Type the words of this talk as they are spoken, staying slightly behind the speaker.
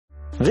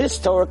This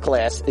Torah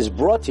class is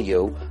brought to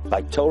you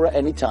by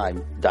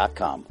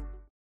TorahAnytime.com.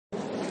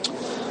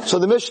 So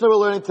the Mishnah we're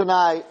learning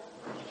tonight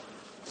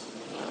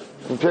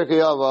in Pirkei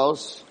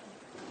Avot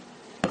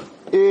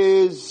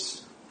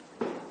is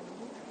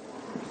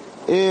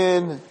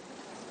in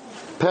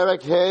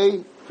Pirkei.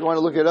 If you want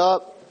to look it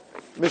up,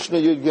 Mishnah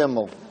Yud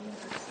Gimel,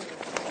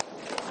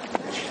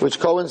 which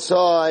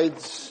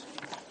coincides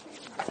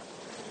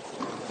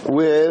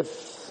with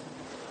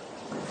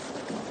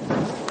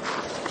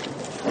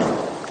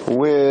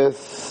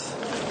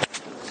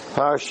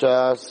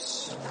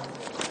Parshas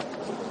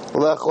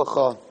Lech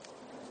Lecha.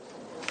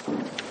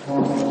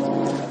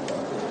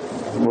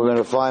 We're going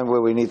to find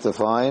where we need to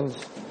find.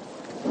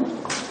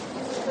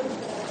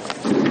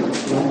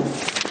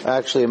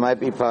 Actually, it might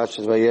be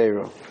Parshas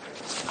Vayera.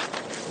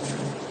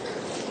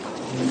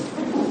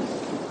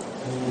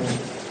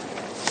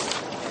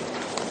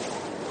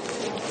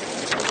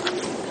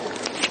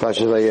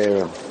 Parshas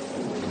Vayera.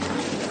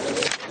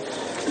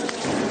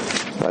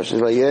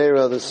 Parshas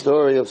Vayera, the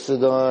story of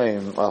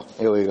Sodom. Oh,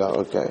 here we go.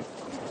 Okay.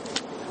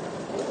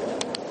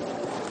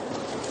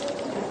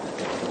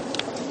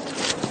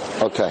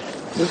 Okay.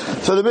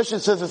 So the Mishnah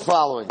says the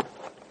following.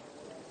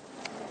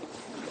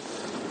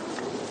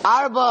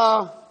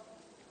 Arba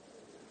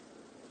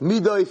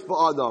midos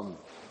ba'adam.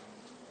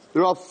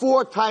 There are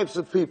 4 types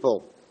of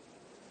people.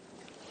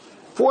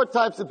 4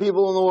 types of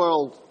people in the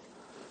world.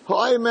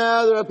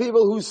 There are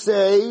people who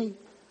say,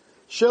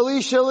 Shali,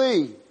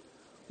 Shali.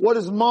 What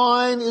is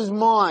mine is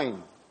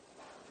mine.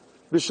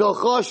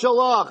 B'shalcha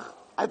shalach.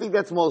 I think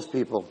that's most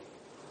people.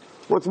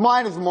 What's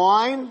mine is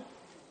mine,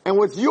 and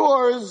what's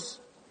yours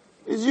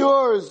is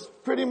yours.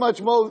 Pretty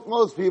much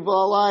most people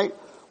are like,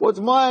 what's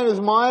mine is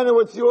mine, and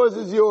what's yours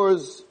is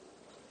yours.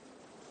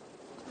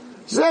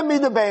 Send me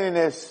the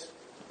baininess.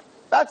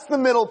 That's the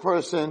middle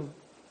person.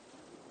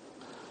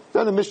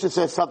 Then the Mishnah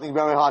says something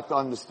very hard to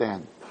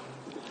understand.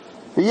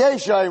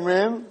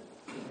 V'yeshayrim,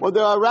 well,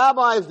 there are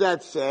rabbis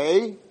that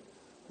say,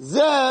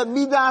 Zeh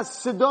midas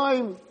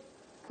Sodom.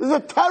 This is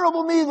a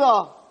terrible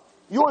midah.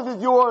 Yours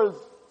is yours,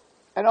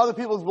 and other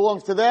people's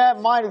belongs to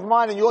them. Mine is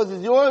mine, and yours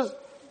is yours.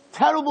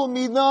 Terrible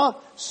midah.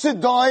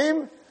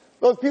 Sodom.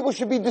 Those people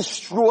should be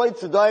destroyed.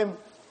 Sodom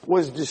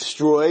was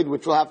destroyed,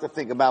 which we'll have to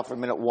think about for a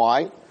minute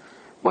why.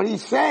 But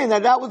he's saying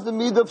that was the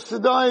midah of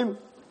Sodom.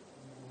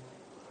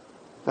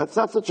 That's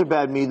not such a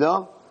bad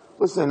midah.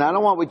 Listen, I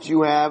don't want what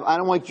you have. I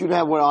don't want you to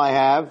have what I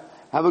have.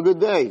 Have a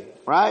good day.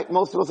 Right?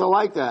 Most of us are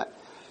like that.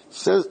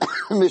 Says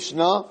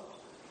Mishnah,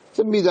 it's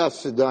a midah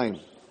Sodom.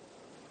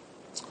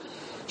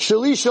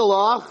 Shali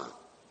shalach.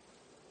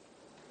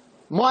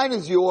 Mine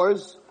is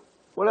yours.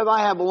 Whatever I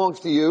have belongs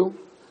to you.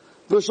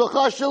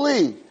 V'shalcha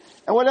shali.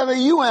 And whatever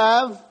you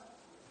have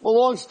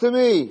belongs to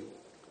me.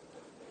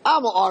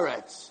 I'm a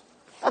aretz.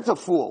 That's a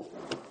fool.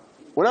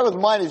 Whatever's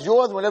mine is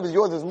yours, whatever's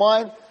yours is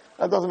mine.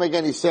 That doesn't make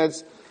any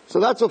sense.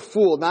 So that's a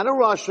fool. Not a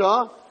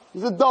Russia.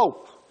 He's a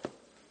dope.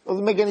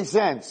 Doesn't make any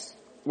sense.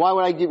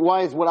 Why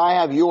is what I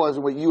have yours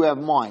and what you have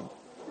mine?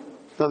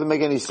 Doesn't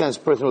make any sense,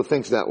 person who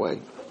thinks that way.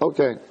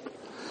 Okay.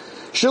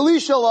 Shali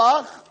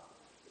shalach.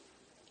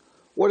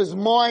 What is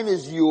mine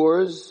is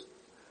yours.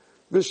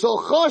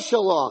 V'shalcha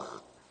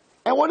shalach.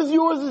 And what is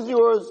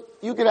yours.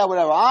 You can have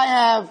whatever I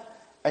have,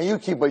 and you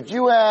keep what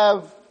you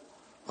have.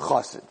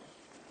 Chassid.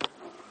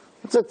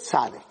 It's a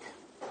tzaddik.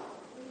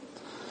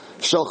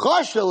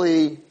 Shalcha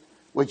shali,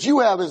 what you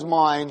have is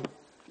mine.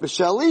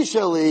 V'shali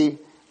shali,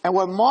 and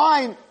what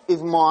mine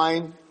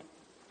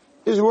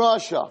is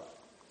Russia.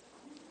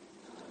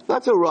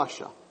 That's a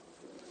Russia.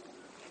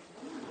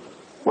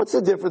 What's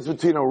the difference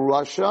between a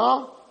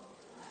Russia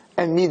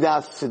and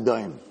midas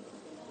Sodom?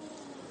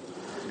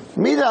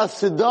 Midas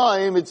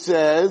Sodom, it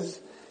says,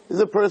 is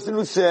a person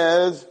who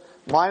says,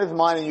 mine is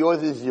mine and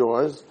yours is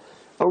yours.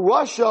 A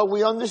Russia,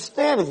 we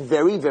understand, is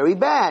very, very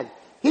bad.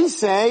 He's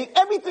saying,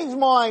 everything's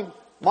mine.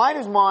 Mine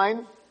is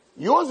mine.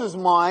 Yours is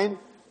mine.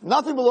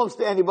 Nothing belongs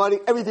to anybody.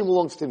 Everything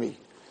belongs to me.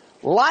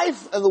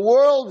 Life and the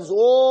world is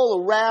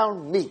all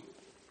around me.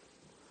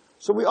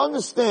 So we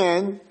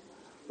understand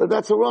that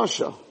that's a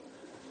Russia.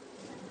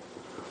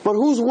 But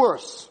who's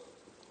worse?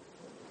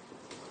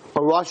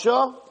 A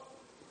Russia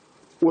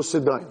or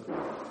Sodom?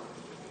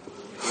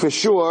 For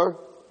sure,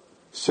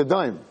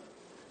 Sodom.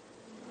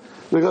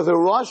 Because a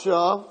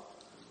Russia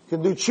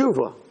can do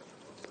tshuva.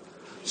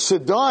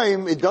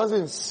 Sodom, it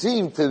doesn't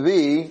seem to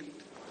be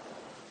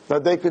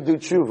that they could do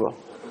tshuva.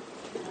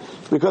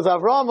 Because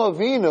Avraham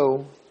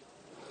Avinu,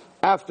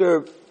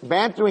 after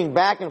bantering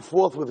back and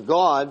forth with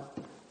God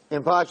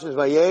in Parshas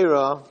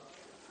Vayera,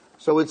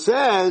 so it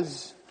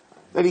says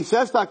that he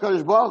says to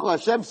HaKadosh Baruch Hu,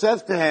 Hashem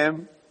says to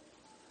him,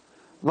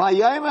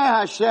 Vayomer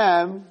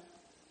Hashem,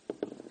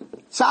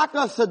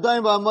 Tzaka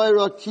Sodom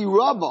v'Amora ki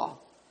rabba.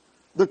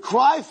 The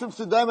cries from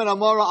Sodom and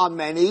Amora are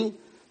many.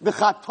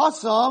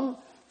 V'chatasam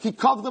ki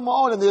kavdam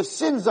on, and their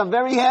sins are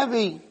very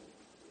heavy.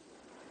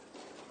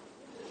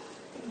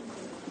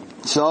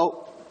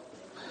 So,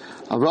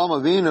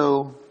 Avraham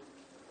Avinu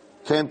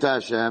came to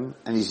Hashem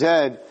and he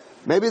said,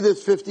 maybe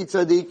there's 50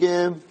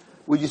 tzaddikim.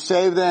 Would you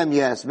save them?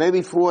 Yes.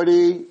 Maybe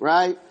 40,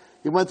 right?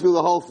 He went through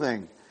the whole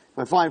thing. If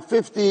I find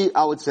 50,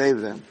 I would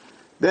save them.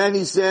 Then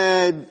he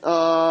said,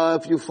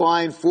 if you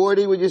find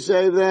 40, would you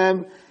save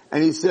them?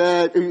 And he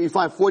said, if you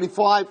find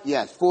 45,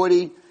 yes.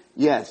 40,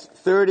 yes.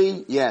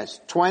 30, yes.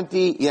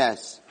 20,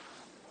 yes.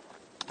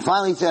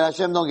 Finally he said,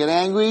 Hashem, don't get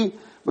angry.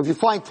 But if you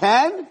find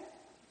 10,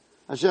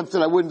 Hashem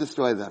said, I wouldn't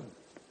destroy them.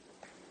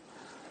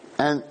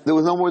 And there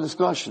was no more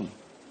discussion.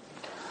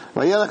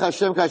 And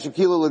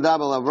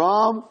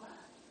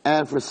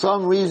for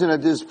some reason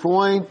at this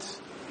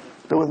point,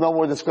 there was no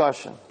more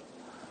discussion.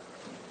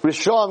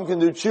 Rishon can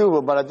do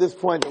tshuva, but at this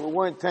point, there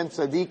weren't 10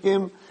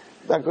 tzaddikim.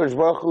 That Kodesh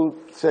Baruch Hu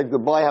said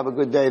goodbye, have a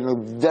good day. And a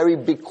very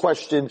big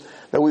question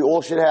that we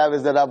all should have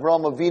is that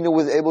Avraham Avinu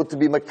was able to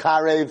be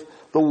Makarev,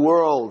 the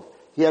world.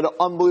 He had an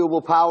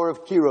unbelievable power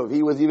of Kirov.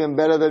 He was even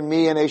better than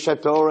me and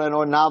Eshat Torah and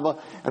Ornava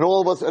and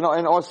all of us and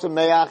Or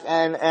Sameach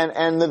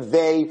and the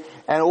Vey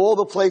and all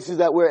the places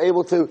that we're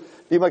able to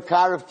be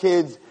Makarev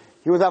kids.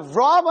 He was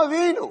Avraham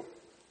Avinu.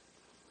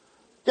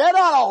 Get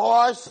on a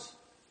horse.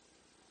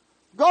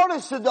 Go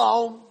to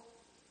Sodom.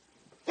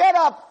 Get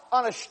up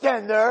on a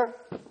stender.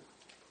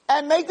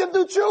 And make them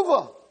do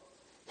tshuva.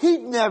 He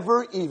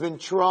never even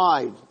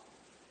tried.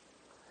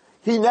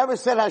 He never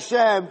said,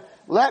 Hashem,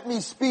 let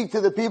me speak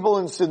to the people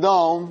in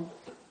Sodom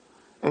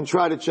and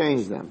try to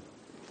change them.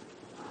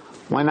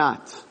 Why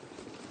not?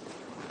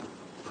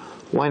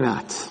 Why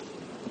not?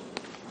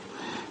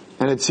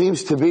 And it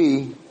seems to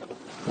be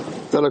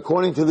that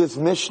according to this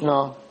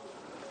Mishnah,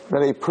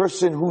 that a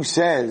person who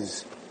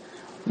says,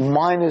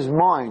 mine is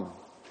mine,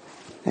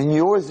 and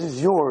yours is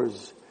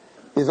yours,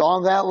 is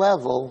on that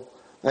level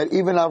that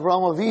even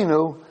Avraham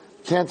Avinu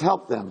can't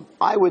help them.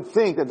 I would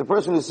think that the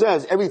person who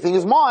says, everything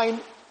is mine,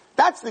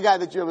 that's the guy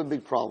that you have a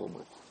big problem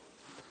with.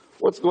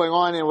 What's going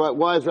on here?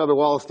 Why is Rabbi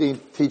Wallerstein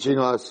teaching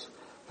us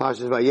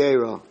Pashas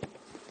Vayera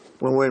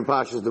when we're in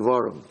Pashas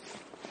Devarim?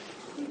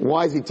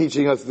 Why is he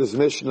teaching us this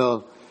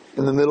Mishnah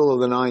in the middle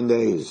of the 9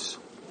 days?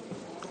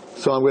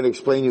 So I'm going to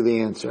explain you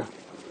the answer.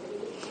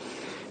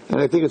 And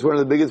I think it's one of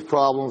the biggest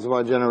problems of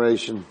our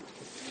generation.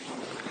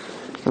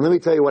 And let me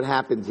tell you what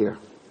happened here.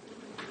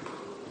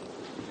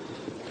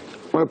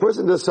 When a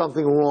person does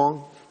something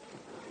wrong,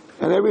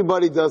 and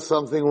everybody does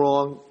something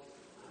wrong,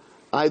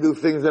 I do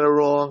things that are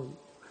wrong.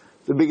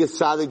 The biggest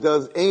tzaddik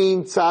does,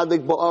 Ein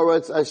tzaddik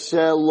ba'aretz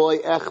asher loy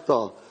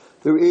echta.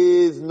 There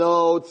is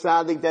no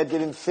tzaddik that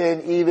didn't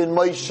sin. Even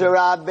Moshe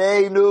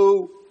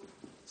Rabbeinu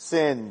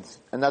sinned.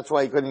 And that's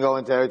why he couldn't go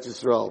into Eretz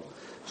Yisrael.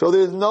 So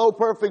there's no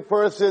perfect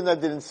person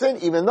that didn't sin,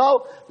 even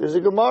though there's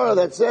a Gemara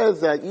that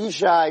says that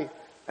Yishai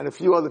and a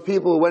few other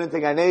people who went into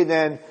Gan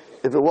Eden,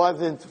 if it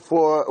wasn't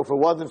for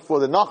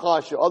the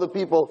Nachash or other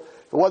people,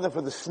 if it wasn't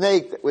for the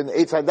snake with the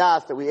Eitz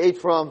Hadas that we ate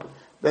from,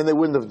 then they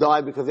wouldn't have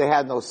died because they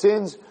had no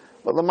sins.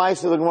 But the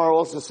Ma'aseh of the Gemara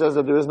also says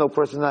that there is no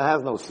person that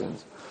has no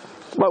sins.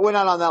 But we're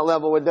not on that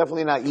level. We're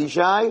definitely not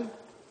Yishai. And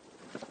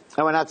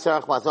we're not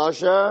Serach Bas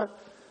Asher.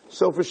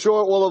 So for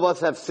sure all of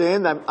us have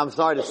sinned. I'm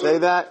sorry to say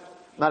that.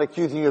 I'm not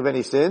accusing you of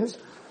any sins.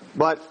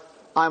 But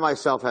I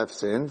myself have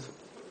sinned.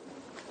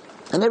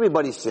 And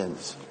everybody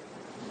sins.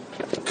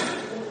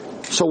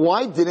 So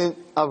why didn't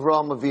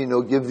Avraham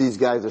Avinu give these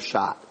guys a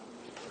shot?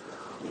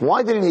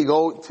 Why didn't he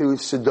go to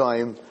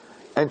Sodom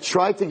and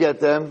try to get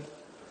them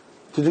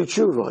to do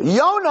tshuva?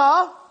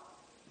 Yonah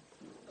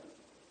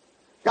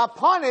got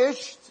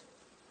punished,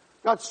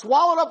 got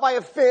swallowed up by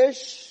a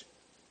fish,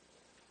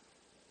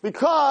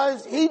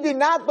 because he did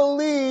not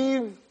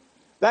believe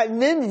that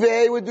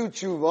Nineveh would do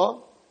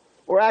tshuva,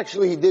 or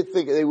actually he did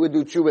think they would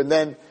do tshuva, and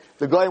then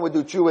the guy would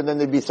do tshuva, and then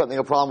there'd be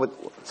a problem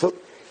with. So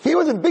he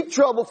was in big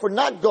trouble for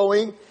not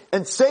going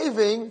and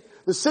saving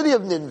the city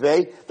of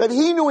Nineveh, that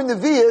he knew in the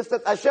Nevi'us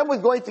that Hashem was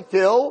going to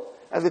kill,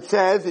 as it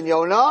says in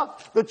Yonah,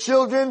 the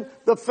children,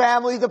 the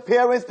family, the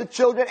parents, the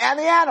children, and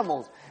the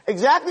animals.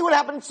 Exactly what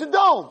happened in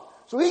Sodom.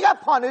 So he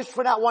got punished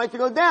for not wanting to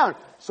go down.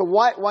 So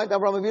why did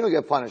Avraham Avinu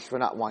get punished for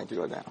not wanting to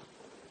go down?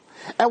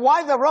 And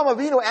why did Avraham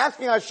Avinu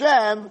asking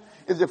Hashem,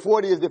 is it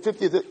 40, is it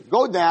 50, is it,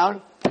 go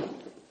down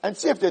and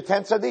see if there are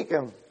 10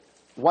 tzaddikim?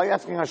 Why are you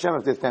asking Hashem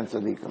if there's 10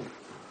 tzaddikim?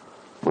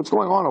 What's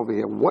going on over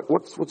here?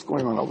 What's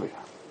going on over here?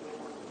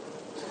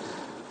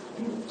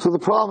 So the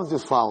problem is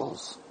as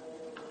follows.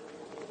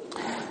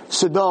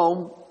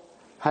 Sodom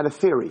had a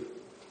theory.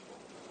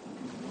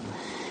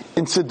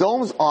 In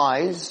Sodom's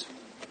eyes,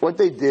 what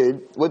they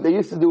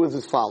used to do was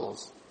as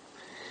follows.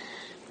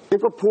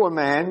 If a poor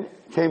man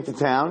came to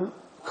town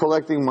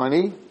collecting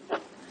money,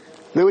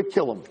 they would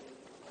kill him.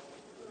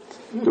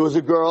 There was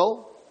a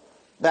girl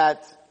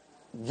that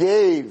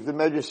gave, the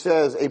Medrash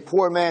says, a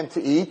poor man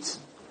to eat,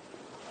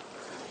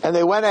 and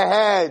they went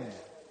ahead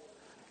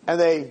and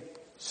they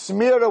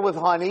smeared her with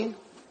honey,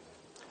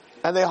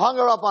 and they hung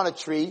her up on a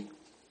tree,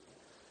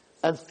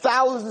 and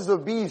thousands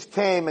of bees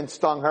came and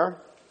stung her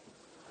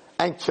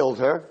and killed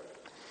her.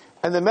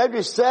 And the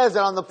Medrash says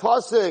that on the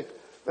pasuk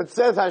that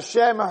says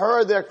Hashem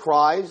heard their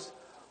cries.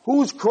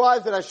 Whose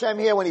cries did Hashem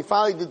hear when he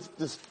finally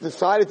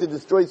decided to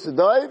destroy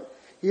Sodom?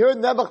 He heard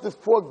Nebuch, this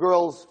poor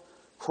girl's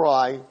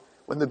cry,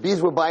 when the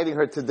bees were biting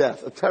her to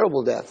death. A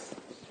terrible death.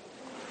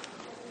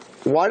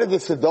 Why did the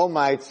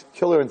Sodomites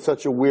kill her in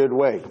such a weird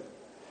way?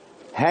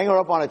 Hang her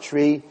up on a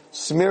tree,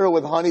 smear her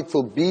with honey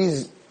till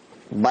bees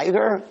bite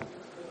her?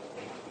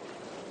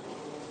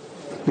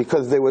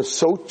 Because they were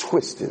so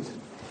twisted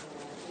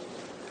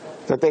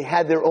that they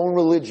had their own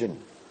religion.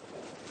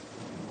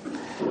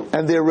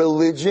 And their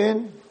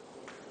religion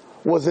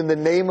was in the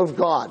name of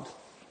God.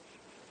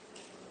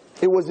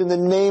 It was in the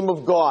name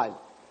of God.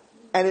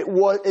 And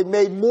it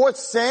made more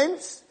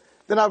sense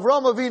than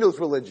Avraham Avinu's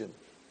religion.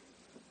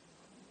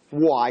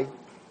 Why?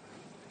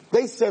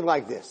 They said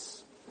like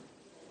this.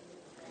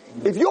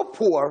 If you're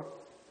poor,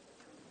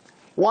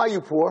 why are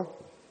you poor?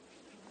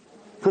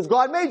 Because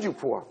God made you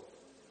poor.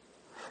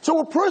 So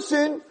a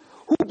person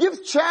who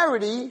gives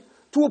charity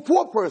to a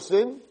poor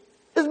person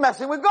is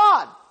messing with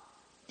God.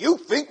 You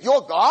think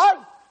you're God?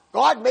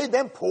 God made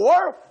them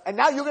poor, and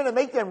now you're going to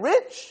make them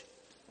rich?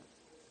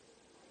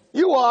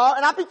 You are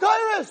an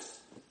apikoros.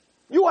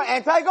 You are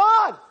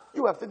anti-God.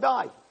 You have to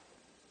die.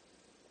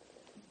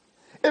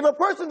 If a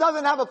person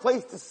doesn't have a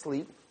place to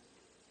sleep,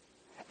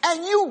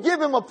 and you give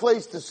him a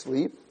place to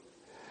sleep,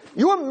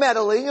 you're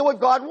meddling in what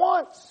God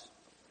wants.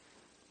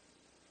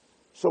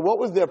 So what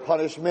was their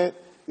punishment?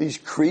 These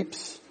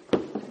creeps.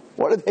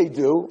 What did they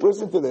do?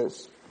 Listen to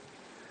this.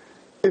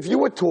 If you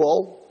were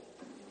tall,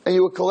 and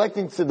you were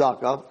collecting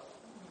tzedakah,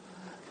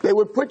 they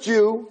would put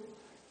you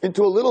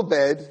into a little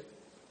bed,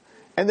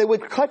 and they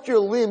would cut your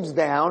limbs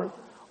down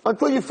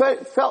until you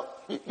fell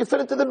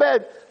into the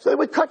bed. So they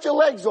would cut your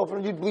legs off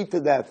and you'd bleed to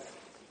death.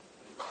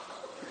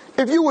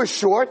 If you were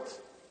short,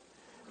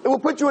 they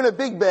would put you in a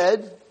big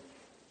bed,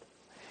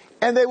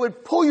 and they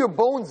would pull your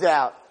bones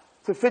out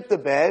to fit the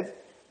bed,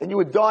 and you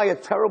would die a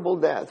terrible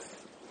death.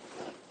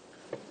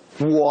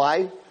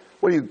 Why?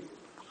 What are you?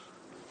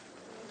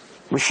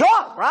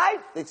 Misham, right?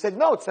 They said,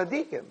 no,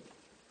 tzaddikim.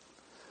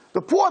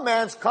 The poor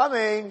man's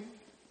coming,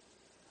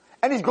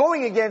 and he's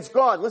going against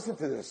God. Listen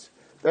to this.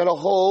 They had a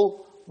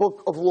whole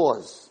book of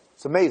laws.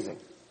 It's amazing.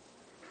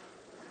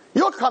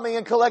 You're coming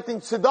and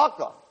collecting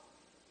tzedakah,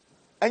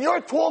 and you're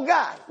a tall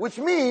guy, which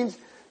means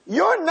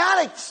you're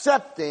not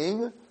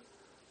accepting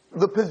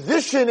the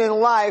position in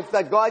life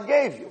that God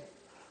gave you.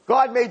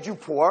 God made you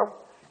poor,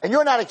 and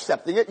you're not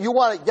accepting it. You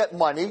want to get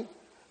money.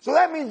 So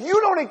that means you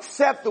don't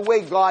accept the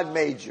way God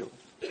made you.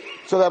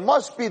 So that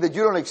must be that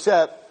you don't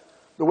accept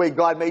the way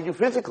God made you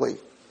physically.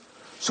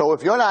 So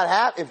if you're not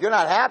happy,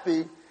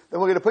 then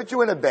we're going to put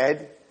you in a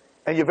bed,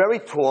 and you're very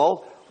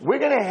tall. We're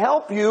going to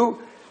help you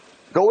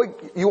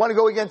you want to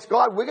go against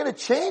God? We're going to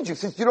change you.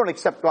 Since you don't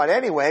accept God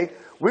anyway,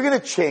 we're going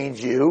to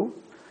change you,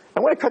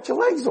 and we're going to cut your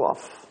legs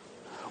off.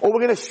 Or we're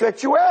going to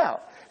stretch you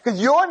out. Because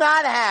you're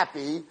not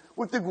happy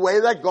with the way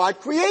that God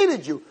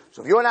created you.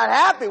 So if you're not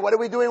happy, what are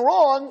we doing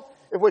wrong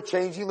if we're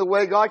changing the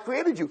way God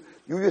created you?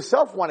 You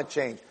yourself want to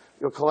change.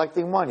 You're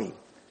collecting money.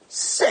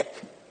 Sick.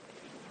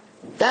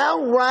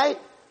 Downright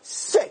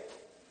sick.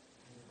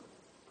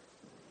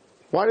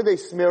 Why did they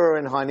smear her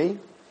in honey?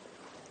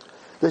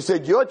 They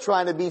said, you're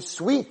trying to be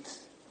sweet.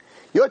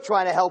 You're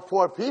trying to help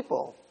poor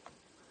people.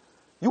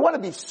 You want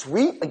to be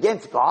sweet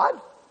against God?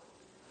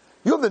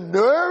 You have the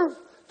nerve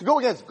to go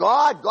against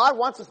God? God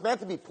wants this man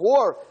to be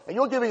poor, and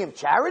you're giving him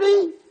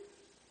charity?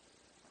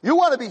 You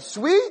want to be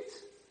sweet?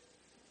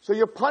 So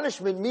your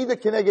punishment, mida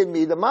keneged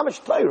mida,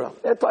 mamash Torah,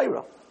 they're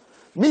Torah.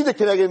 Mida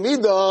keneged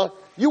mida,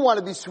 you want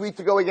to be sweet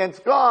to go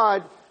against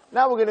God.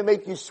 Now we're going to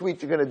make you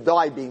sweet. You're going to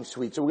die being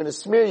sweet. So we're going to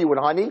smear you with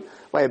honey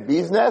by a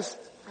bee's nest,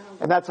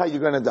 and that's how you're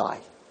going to die.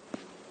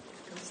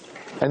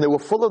 And they were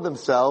full of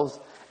themselves,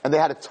 and they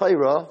had a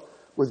Torah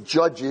with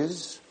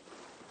judges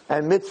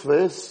and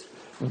mitzvahs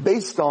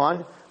based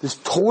on this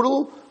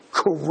total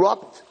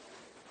corrupt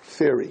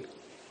theory.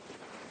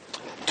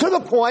 To the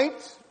point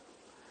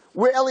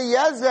where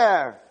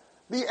Eliezer,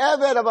 the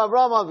Avot of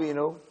Avraham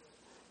Avinu,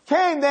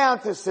 came down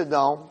to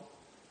Sodom.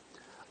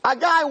 A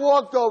guy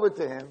walked over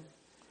to him,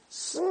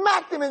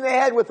 smacked him in the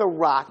head with a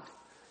rock.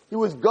 He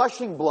was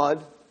gushing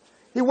blood.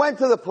 He went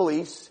to the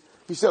police.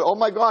 He said, oh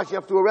my gosh, you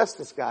have to arrest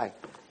this guy.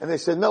 And they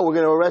said, no, we're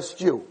going to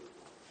arrest you.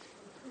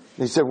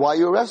 He said, why are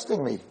you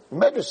arresting me? The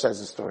Medrash says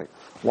the story.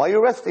 Why are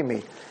you arresting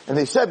me? And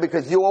they said,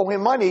 because you owe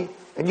him money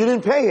and you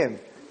didn't pay him.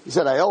 He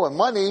said, I owe him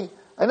money.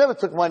 I never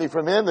took money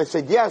from him. They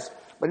said, yes,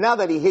 but now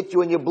that he hit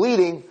you and you're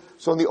bleeding,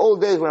 so in the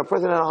old days when a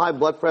person had high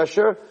blood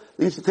pressure,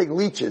 they used to take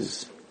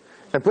leeches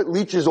and put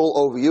leeches all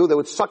over you. They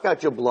would suck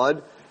out your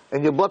blood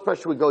and your blood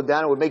pressure would go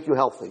down and would make you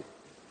healthy.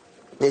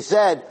 They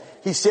said,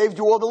 he saved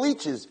you all the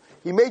leeches.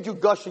 He made you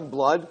gushing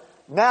blood.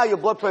 Now your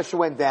blood pressure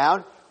went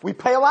down. We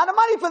pay a lot of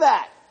money for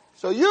that.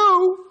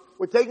 So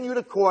we're taking you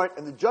to court,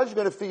 and the judge is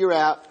going to figure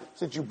out,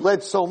 since you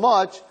bled so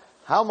much,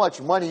 how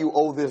much money you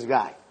owe this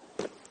guy.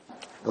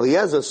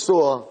 Eliezer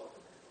saw,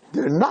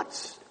 they're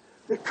nuts.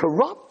 They're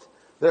corrupt.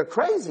 They're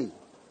crazy.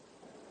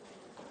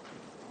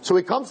 So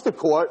he comes to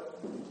court,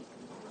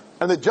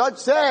 and the judge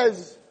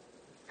says,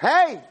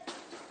 hey,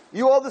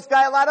 you owe this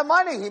guy a lot of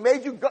money. He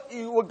made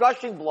you were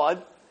gushing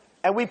blood,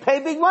 and we pay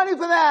big money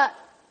for that.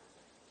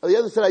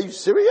 Eliezer said, are you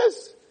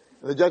serious?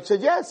 And the judge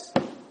said, yes,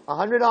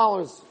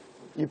 $100.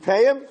 You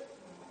pay him,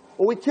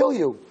 or we kill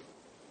you.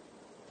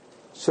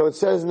 So it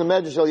says in the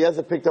Medrash,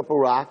 Eliezer picked up a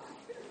rock,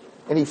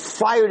 and he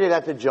fired it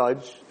at the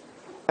judge,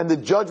 and the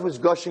judge was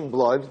gushing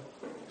blood.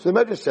 So the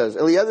Medrash says,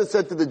 Eliezer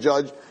said to the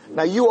judge,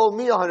 now you owe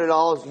me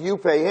 $100, you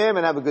pay him,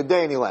 and have a good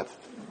day, and he left.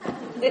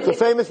 It's a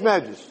famous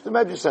Medrash. The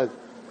Medrash says,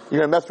 you're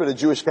going to mess with a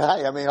Jewish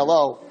guy? I mean,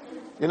 hello.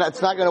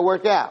 It's not going to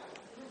work out.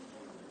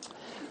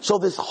 So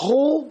this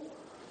whole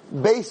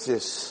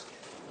basis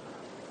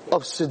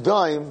of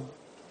Sodom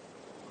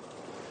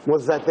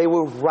was that they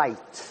were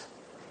right.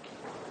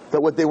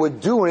 That what they were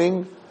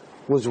doing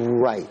was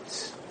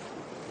right.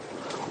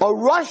 A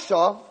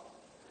Rasha,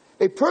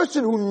 a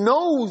person who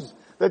knows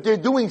that they're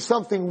doing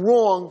something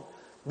wrong,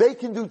 they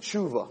can do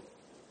tshuva.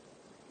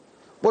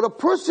 But a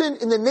person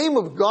in the name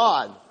of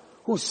God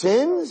who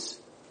sins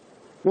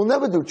will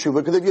never do tshuva,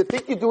 because if you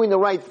think you're doing the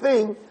right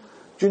thing,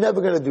 you're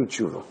never going to do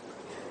tshuva.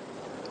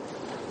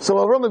 So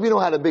Avraham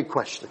Avinu had a big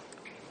question.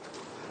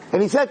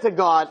 And he said to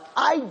God,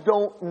 I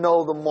don't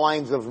know the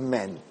minds of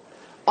men.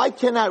 I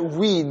cannot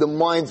read the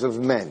minds of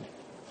men.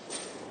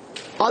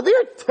 Are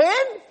there 10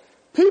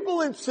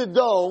 people in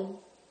Sodom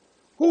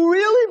who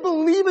really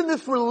believe in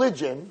this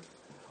religion,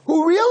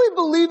 who really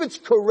believe it's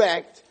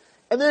correct,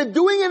 and they're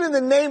doing it in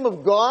the name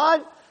of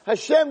God?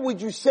 Hashem,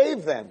 would you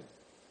save them?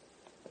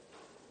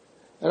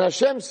 And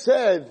Hashem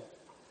said,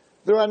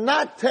 there are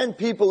not 10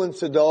 people in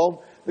Sodom,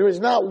 there is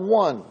not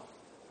one.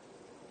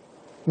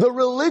 The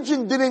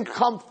religion didn't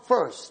come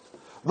first.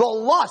 The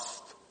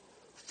lust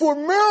for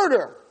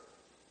murder,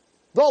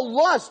 the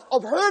lust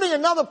of hurting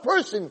another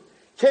person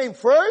came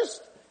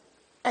first,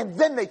 and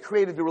then they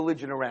created the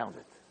religion around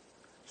it.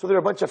 So they're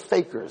a bunch of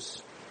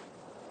fakers.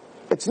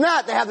 It's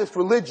not they have this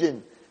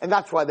religion, and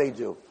that's why they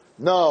do.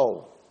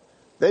 No.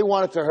 They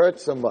wanted to hurt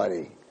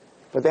somebody,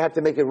 but they had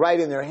to make it right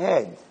in their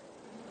head.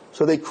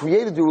 So they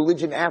created the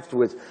religion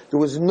afterwards. There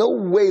was no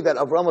way that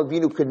Avraham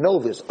Avinu could know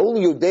this.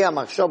 Only Yodei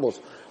HaMachshavos,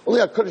 only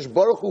HaKadosh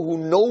Baruch Hu, who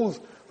knows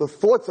the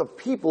thoughts of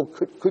people,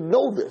 could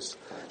know this.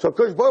 So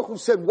HaKadosh Baruch Hu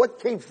said, what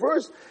came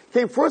first?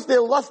 Came first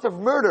their lust of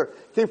murder.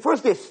 Came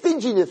first their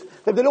stinginess,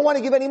 that they don't want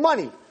to give any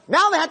money.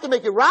 Now they have to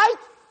make it right,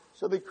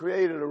 so they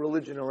created a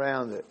religion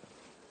around it.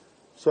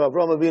 So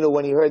Avraham Avinu,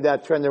 when he heard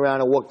that, turned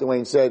around and walked away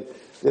and said,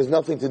 there's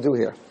nothing to do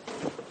here.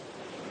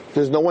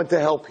 There's no one to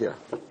help here.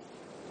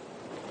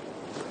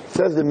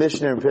 Says the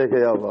Mishnah in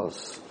Pirkei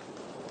Avot,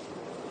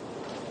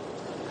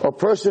 a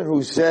person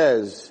who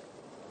says,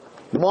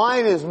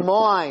 mine is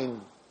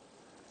mine,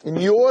 and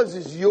yours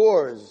is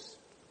yours,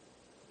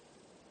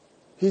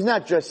 he's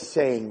not just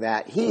saying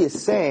that. He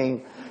is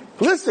saying,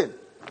 listen,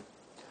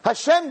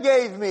 Hashem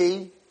gave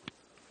me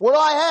what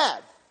I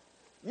had.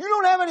 You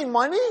don't have any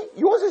money?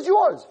 Yours is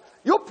yours.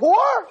 You're poor?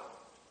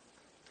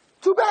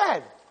 Too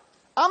bad.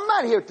 I'm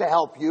not here to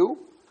help you.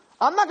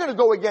 I'm not going to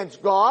go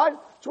against God.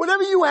 So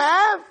whatever you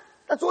have,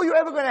 that's all you're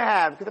ever going to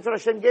have, because that's what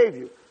Hashem gave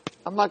you.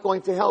 I'm not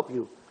going to help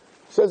you.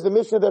 Says the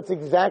Mishnah, that's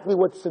exactly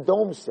what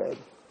Sodom said.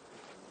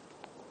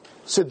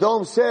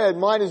 Sodom said,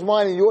 mine is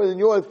mine and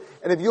yours,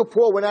 and if you're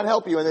poor, we're not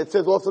helping you. And it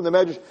says also in the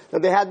Medrash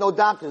that they had no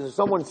doctors. If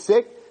someone's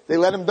sick, they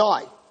let him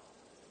die.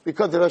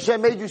 Because if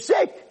Hashem made you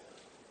sick,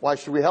 why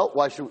should we help?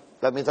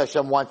 That means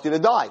Hashem wants you to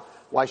die.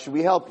 Why should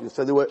we help you?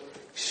 So they were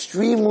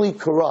extremely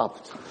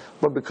corrupt,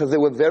 but because they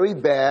were very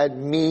bad,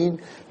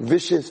 mean,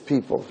 vicious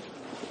people.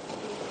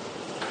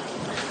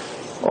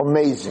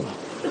 Amazing.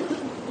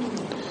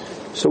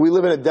 So we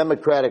live in a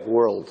democratic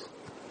world.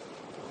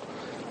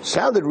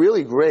 Sounded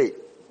really great.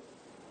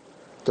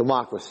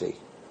 Democracy.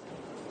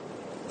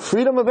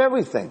 Freedom of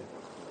everything.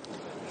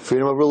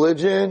 Freedom of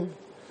religion.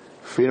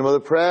 Freedom of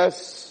the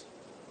press.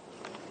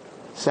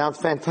 Sounds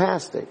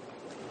fantastic.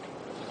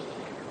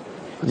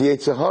 The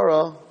Yetzer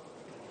Hara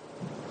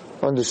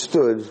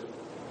understood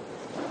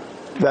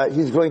that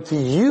he's going to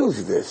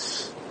use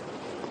this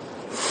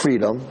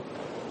freedom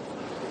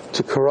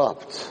to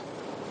corrupt,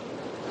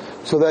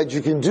 so that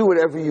you can do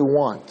whatever you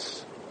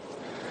want,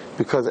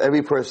 because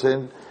every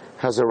person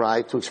has a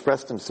right to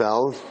express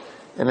themselves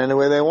in any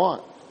way they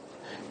want,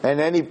 and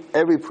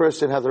every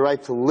person has a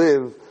right to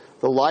live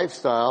the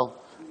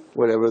lifestyle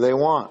whatever they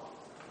want.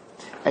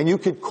 And you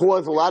could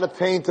cause a lot of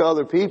pain to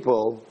other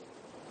people,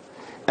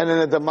 and in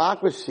a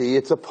democracy,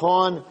 it's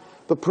upon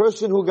the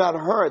person who got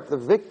hurt, the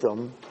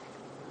victim,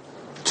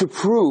 to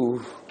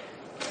prove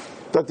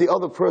that the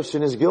other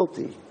person is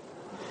guilty.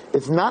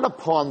 It's not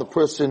upon the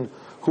person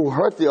who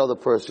hurt the other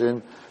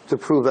person to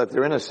prove that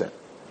they're innocent.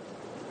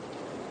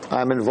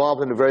 I'm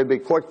involved in a very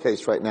big court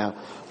case right now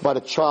about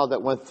a child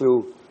that went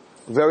through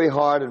very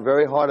hard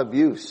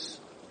abuse.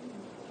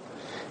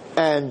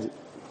 And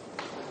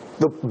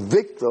the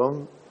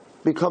victim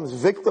becomes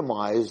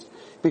victimized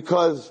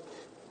because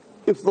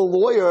if the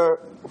lawyer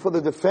for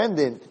the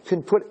defendant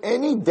can put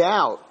any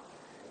doubt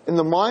in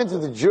the minds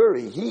of the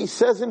jury, he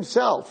says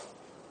himself,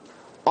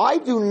 I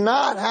do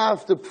not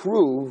have to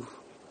prove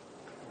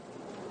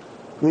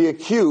the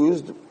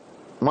accused,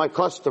 my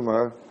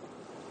customer,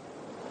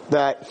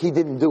 that he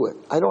didn't do it.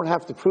 I don't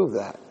have to prove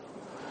that.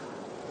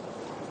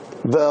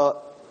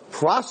 The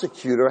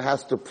prosecutor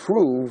has to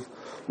prove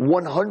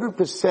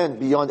 100%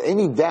 beyond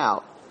any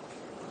doubt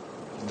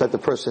that the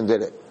person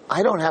did it.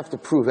 I don't have to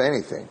prove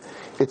anything.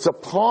 It's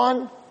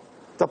upon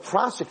the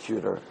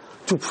prosecutor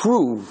to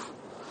prove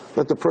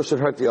that the person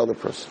hurt the other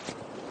person.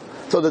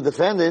 So the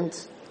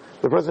defendant,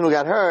 the person who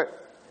got hurt,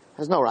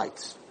 has no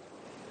rights.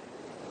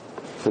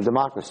 It's a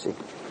democracy.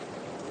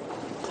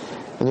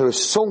 And there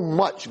is so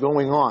much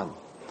going on.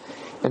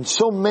 And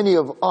so many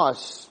of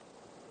us,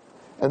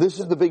 and this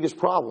is the biggest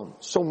problem,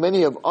 so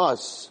many of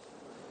us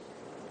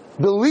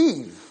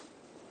believe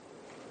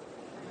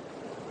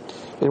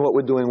in what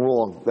we're doing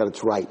wrong, that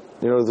it's right.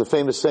 You know, there's a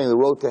famous saying, the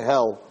road to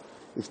hell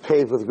is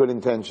paved with good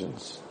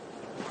intentions.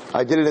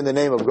 I did it in the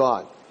name of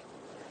God.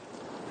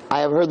 I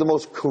have heard the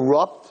most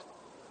corrupt,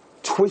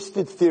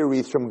 twisted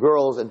theories from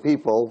girls and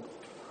people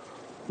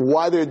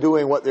why they're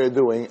doing what they're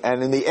doing,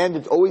 and in the end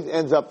it always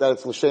ends up that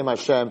it's L'Shem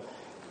Hashem.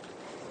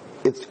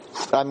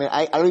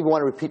 I don't even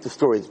want to repeat the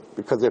stories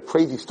because they're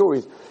crazy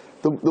stories.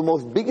 The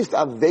most biggest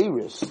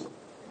Averis,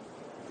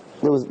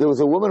 there was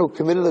a woman who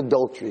committed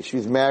adultery. She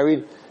was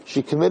married,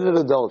 she committed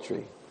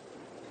adultery.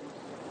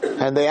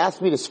 And they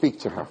asked me to speak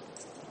to her.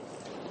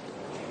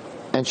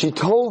 And she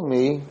told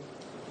me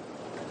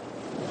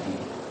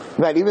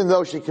that even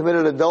though she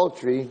committed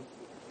adultery,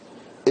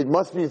 it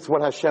must be it's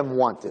what Hashem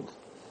wanted.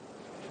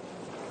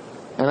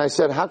 And I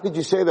said, how could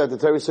you say that? The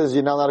Torah says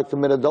you're not allowed to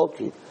commit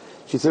adultery.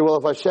 She said, well,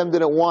 if Hashem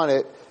didn't want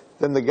it,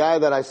 then the guy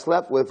that I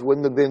slept with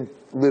wouldn't have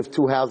lived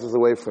 2 houses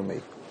away from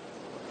me.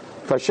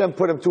 If Hashem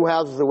put him 2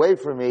 houses away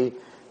from me,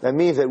 that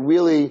means that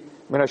really,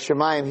 Min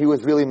HaShemayim, he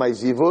was really my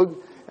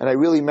zivug, and I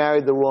really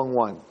married the wrong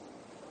one.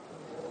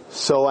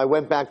 So I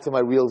went back to my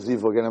real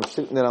zivug, and I'm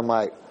sitting there, I'm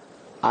like,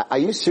 are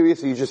you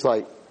serious, or you just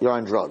like, you're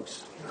on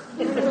drugs?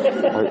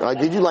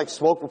 Did you like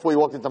smoke before you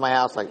walked into my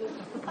house? Like,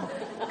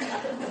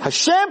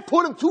 Hashem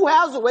put him 2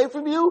 houses away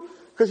from you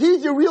because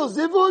he's your real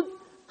zivug?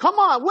 Come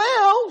on.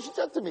 Well, she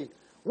said to me,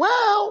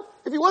 well,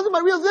 if he wasn't my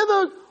real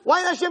zivug,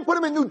 why did Hashem put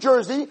him in New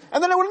Jersey?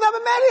 And then I would have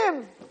never met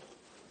him.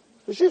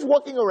 So she's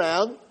walking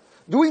around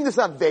doing this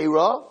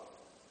Aveira,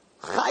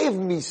 Chayiv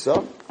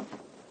Misa,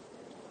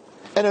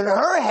 and in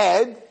her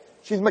head,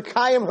 she's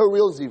Mekayim, her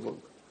real zivug.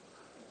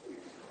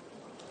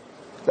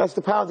 That's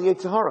the power of the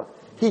Yetzer Hara.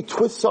 He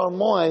twists our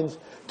minds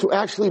to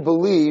actually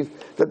believe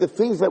that the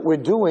things that we're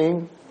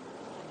doing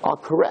are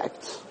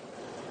correct.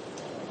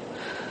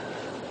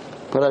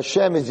 But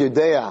Hashem is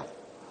Yodea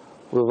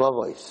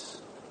L'Vavos.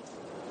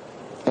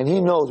 And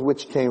He knows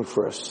which came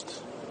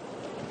first.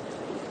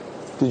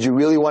 Did you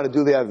really want to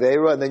do the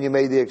Aveira and then you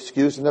made the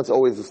excuse? And that's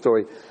always the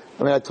story.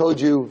 I mean, I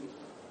told you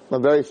a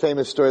very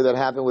famous story that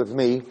happened with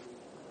me.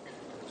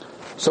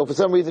 So for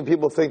some reason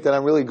people think that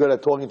I'm really good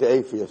at talking to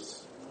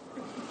atheists.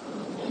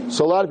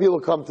 So a lot of people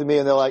come to me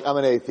and they're like, I'm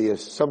an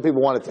atheist. Some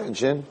people want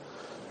attention.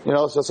 You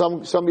know, so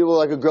some people,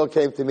 like a girl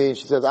came to me and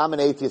she says, I'm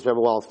an atheist, Rebbe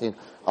Wallerstein.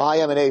 I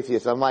am an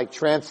atheist. I'm like,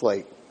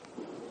 translate.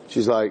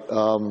 She's like,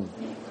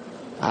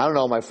 I don't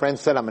know, my friend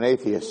said I'm an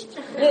atheist.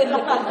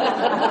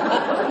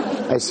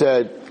 I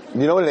said,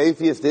 you know what an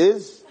atheist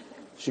is?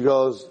 She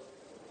goes,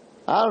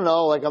 I don't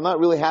know, like I'm not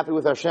really happy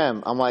with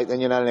Hashem. I'm like,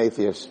 then you're not an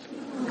atheist.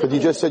 Because you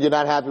just said you're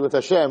not happy with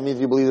Hashem, means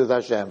you believe there's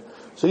Hashem.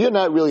 So you're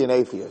not really an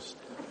atheist.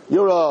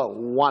 You're a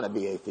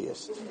wannabe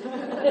atheist.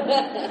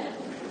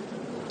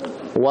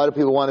 Why do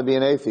people want to be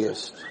an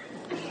atheist?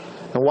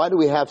 And why do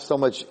we have so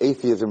much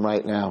atheism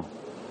right now?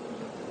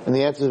 And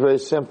the answer is very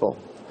simple.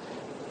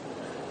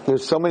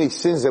 There's so many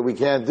sins that we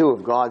can't do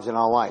if God's in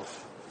our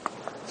life.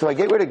 So if I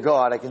get rid of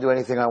God, I can do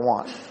anything I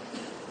want.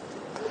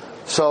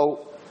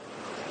 So,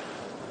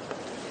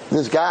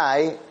 this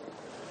guy,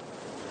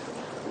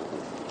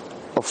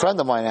 a friend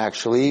of mine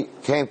actually,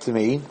 came to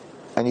me,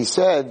 and he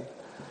said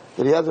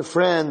that he has a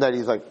friend that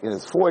he's like in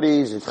his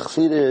 40s, he's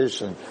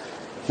Chassidish, and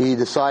he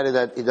decided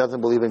that he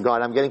doesn't believe in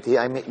God. I'm beginning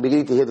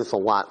to hear this a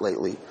lot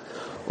lately.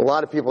 A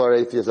lot of people are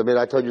atheists. I mean,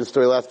 I told you the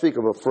story last week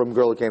of a frum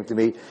girl who came to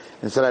me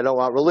and said, I don't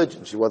want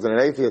religion. She wasn't an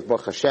atheist,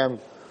 Baruch Hashem.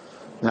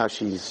 Now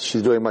she's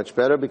doing much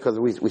better because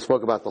we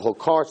spoke about the whole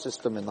car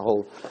system and the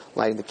whole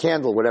lighting the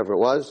candle, whatever it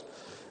was.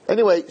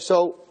 Anyway,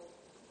 so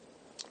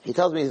he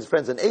tells me his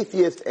friend's an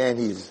atheist and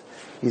he's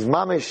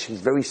mamish,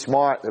 he's very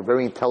smart, they're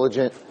very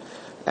intelligent,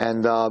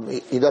 and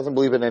he doesn't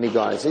believe in any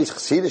God. I say, he's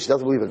Chassidish, he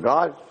doesn't believe in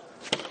God?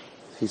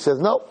 He says,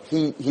 no.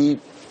 He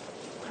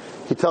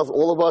tells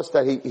all of us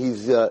that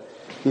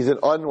he's an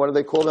what do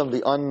they call them?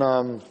 The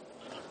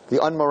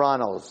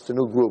Unmaranos. It's a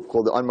new group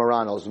called the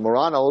Unmaranos.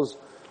 Maranos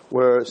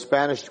were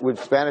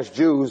Spanish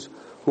Jews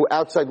who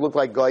outside looked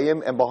like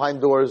Goyim and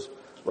behind doors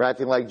were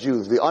acting like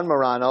Jews. The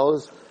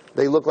Unmaranos,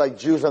 they look like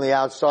Jews on the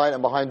outside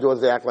and behind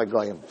doors they act like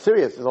Goyim.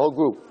 Serious, it's a whole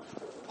group.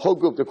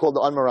 They're called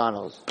the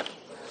Unmaranos.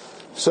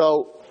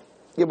 So,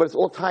 yeah, but it's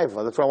all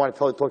taiva. That's what I want to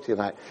talk to you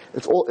tonight.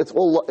 It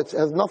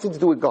has nothing to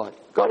do with God.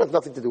 God has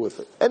nothing to do with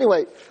it.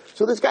 Anyway,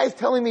 so this guy's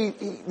telling me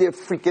they're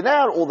freaking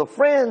out, all the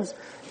friends,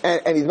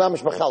 and he's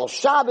mamish mechal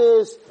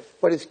Shabbos,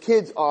 but his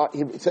kids are,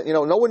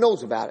 no one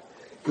knows about it.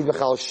 He's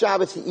mechal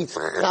Shabbos, he eats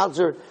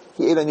chazer,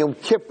 he ate on Yom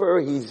Kippur,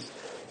 he's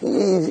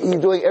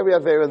doing every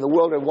affair in the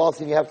world, and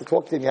whilst you have to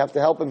talk to him, you have to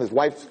help him, his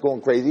wife's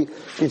going crazy,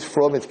 he's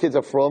from, his kids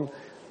are from.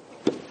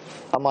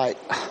 I'm like,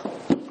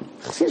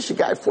 see this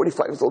guy at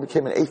 45 years old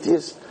became an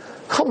atheist?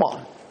 Come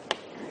on.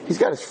 He's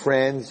got his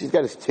friends. He's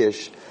got his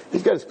tish.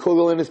 He's got his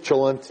kugel and his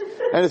cholent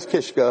and his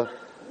kishka.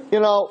 You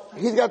know,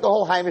 he's got the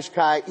whole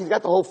Heimishkeit. He's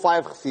got the whole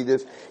five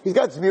Chassidus. He's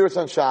got Zmiris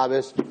on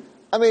Shabbos.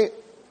 I mean,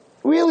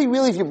 really,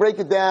 if you break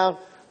it down,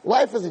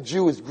 life as a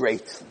Jew is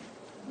great.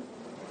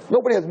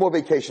 Nobody has more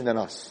vacation than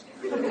us.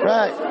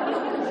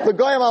 Right? The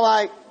Goyim are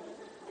like,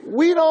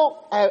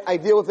 I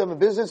deal with them in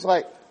business,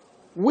 like,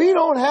 we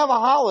don't have a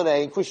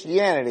holiday in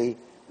Christianity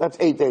that's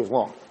 8 days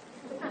long.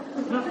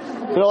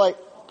 You know, like,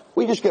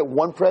 we just get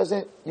one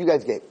present, you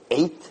guys get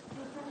 8.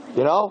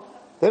 You know?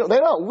 They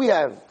don't, we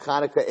have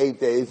Hanukkah 8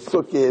 days,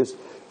 Sukkot.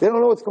 They don't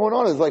know what's going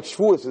on. It's like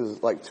Shavuos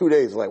is like 2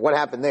 days. Like, what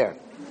happened there?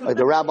 Like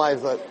the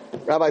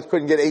rabbis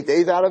couldn't get 8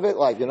 days out of it.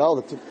 Like, you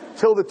know,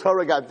 till the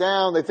Torah got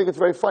down, they think it's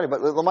very funny.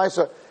 But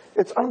Lamaisa,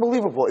 it's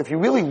unbelievable. If you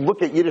really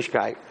look at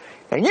Yiddishkeit,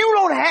 and you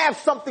don't have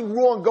something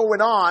wrong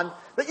going on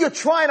that you're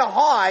trying to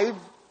hide,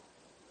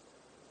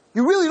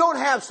 you really don't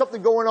have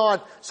something going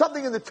on,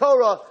 something in the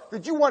Torah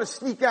that you want to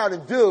sneak out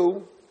and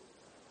do,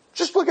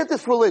 just look at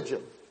this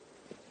religion.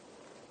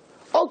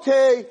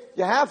 Okay,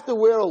 you have to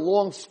wear a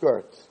long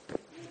skirt.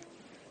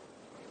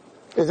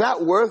 Is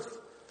that worth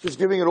just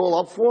giving it all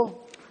up for?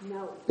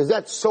 No. Is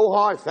that so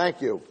hard?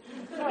 Thank you.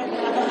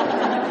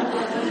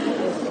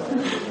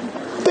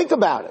 Think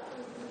about it.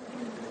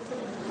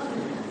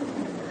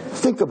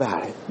 Think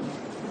about it.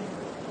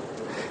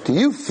 Do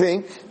you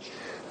think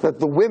that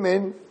the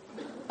women,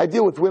 I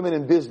deal with women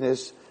in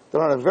business,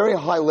 they're on a very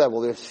high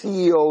level. They're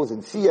CEOs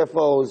and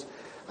CFOs.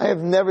 I have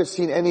never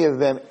seen any of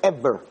them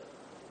ever,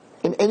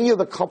 in any of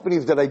the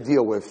companies that I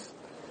deal with,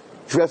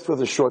 dressed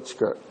with a short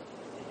skirt.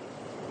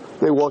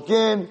 They walk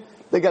in,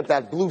 they got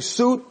that blue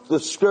suit, the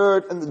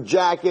skirt, and the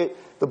jacket.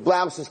 The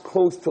blouse is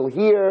close till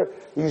here.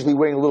 They're usually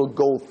wearing a little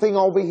gold thing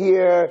over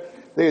here.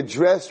 They are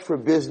dressed for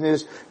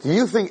business. Do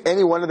you think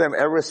any one of them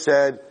ever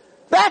said,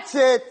 that's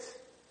it!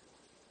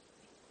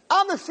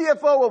 I'm the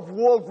CFO of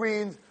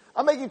Walgreens.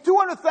 I'm making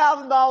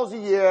 $200,000 a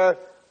year.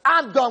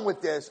 I'm done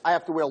with this. I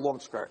have to wear a long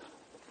skirt.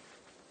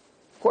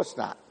 Of course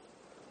not.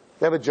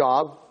 They have a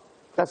job.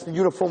 That's the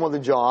uniform of the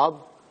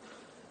job.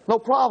 No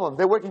problem.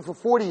 They're working for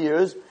 40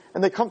 years,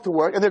 and they come to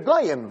work, and they're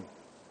goyim.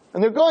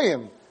 And they're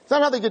goyim. It's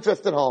not how they get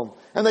dressed at home.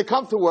 And they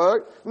come to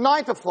work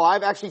 9 to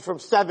 5, actually from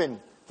 7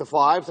 to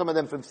 5, some of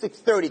them from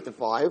 6:30 to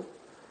 5.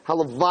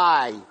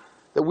 Halavai,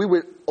 that we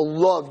would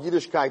love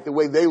Yiddishkeit the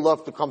way they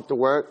love to come to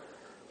work.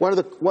 One of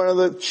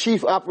the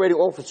chief operating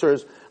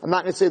officers, I'm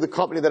not going to say the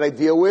company that I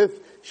deal with,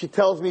 she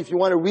tells me, if you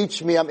want to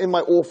reach me, I'm in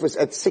my office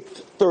at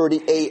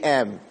 6:30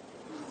 a.m.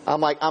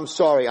 I'm like, I'm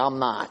sorry, I'm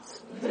not.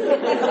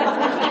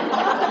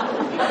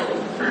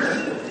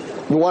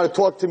 You want to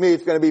talk to me,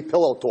 it's going to be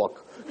pillow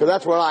talk. Because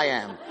that's where I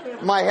am.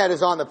 My head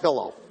is on the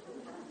pillow.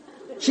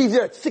 She's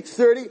there at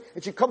 6:30,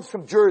 and she comes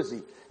from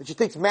Jersey, and she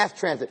takes mass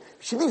transit.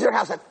 She leaves her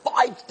house at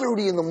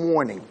 5:30 in the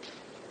morning.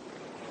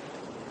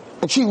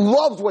 And she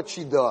loves what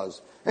she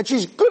does. And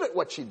she's good at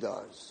what she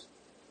does.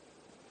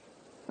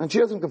 And she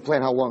doesn't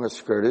complain how long her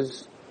skirt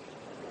is.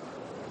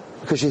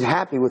 Because she's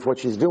happy with what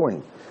she's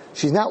doing.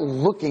 She's not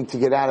looking to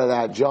get out of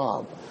that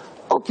job.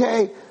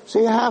 Okay, so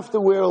you have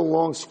to wear a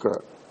long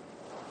skirt.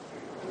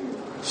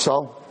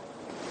 So,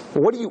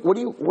 what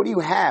do you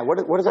have?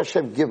 What does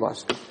Hashem give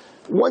us?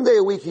 One day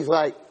a week, He's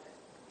like,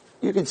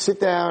 you can sit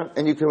down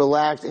and you can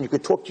relax and you can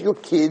talk to your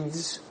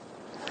kids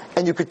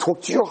and you can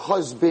talk to your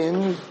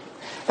husband.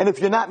 And if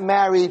you're not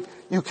married,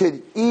 you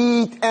could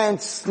eat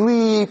and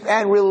sleep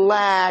and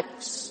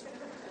relax.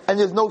 And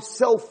there's no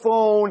cell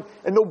phone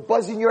and no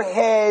buzz in your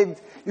head.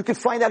 You can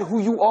find out who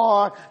you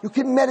are. You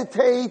can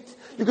meditate.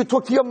 You can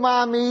talk to your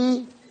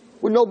mommy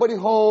with nobody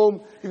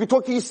home. You can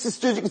talk to your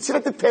sisters. You can sit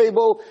at the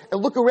table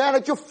and look around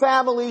at your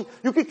family.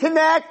 You can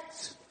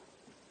connect.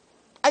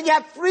 And you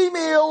have 3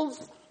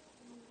 meals.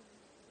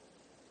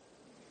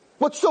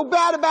 What's so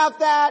bad about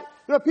that?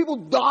 There are people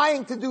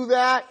dying to do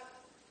that.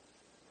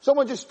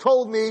 Someone just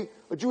told me,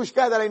 a Jewish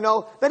guy that I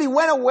know, that he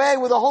went away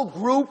with a whole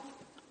group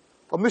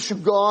of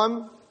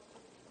Michigan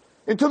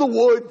into the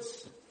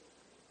woods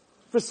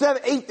for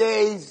 7-8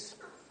 days.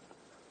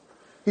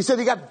 He said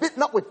he got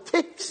bitten up with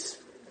ticks.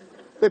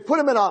 They put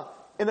him in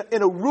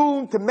a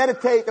room to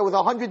meditate that was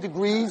 100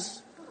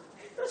 degrees.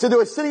 So they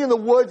were sitting in the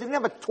woods. He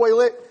didn't have a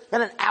toilet,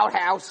 then an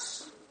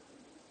outhouse.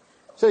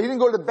 So he didn't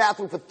go to the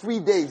bathroom for 3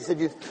 days.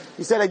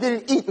 He said, I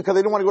didn't eat because I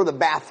didn't want to go to the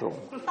bathroom.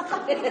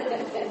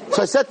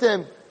 So I said to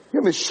him,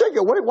 you're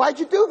Meshuggah, why'd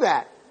you do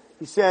that?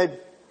 He said,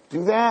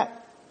 do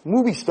that?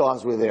 Movie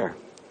stars were there.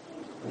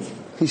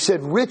 He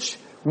said, rich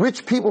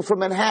people from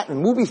Manhattan,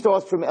 movie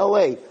stars from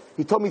LA.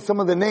 He told me some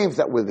of the names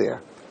that were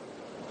there.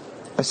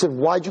 I said,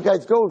 why'd you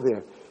guys go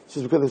there? He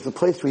says, because it's a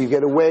place where you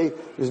get away,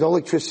 there's no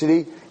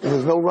electricity, and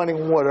there's no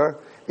running water,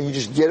 and you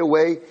just get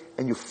away,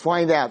 and you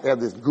find out. They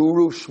have this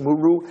guru,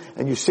 shmuru,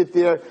 and you sit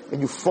there,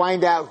 and you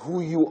find out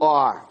who you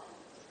are.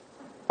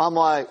 I'm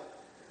like,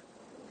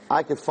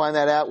 I could find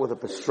that out with a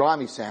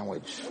pastrami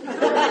sandwich.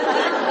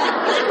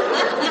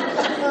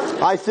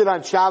 I sit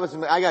on Shabbos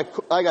and I got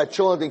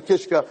cholent and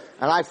kishka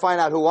and I find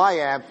out who I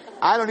am.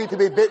 I don't need to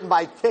be bitten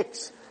by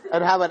ticks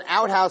and have an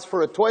outhouse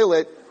for a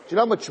toilet. Do you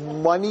know how much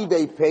money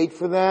they paid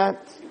for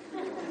that?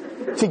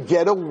 to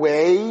get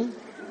away.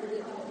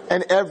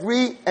 And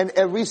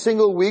every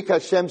single week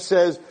Hashem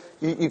says,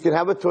 you can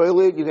have a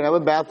toilet, you can have a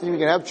bathroom, you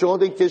can have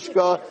children,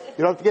 kishka,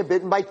 you don't have to get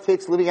bitten by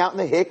ticks, living out in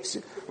the hicks,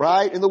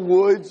 right? In the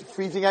woods,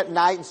 freezing at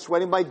night and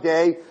sweating by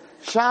day.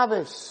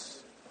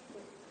 Shabbos.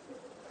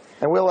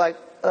 And we're like,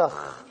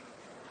 ugh,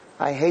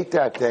 I hate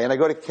that day. And I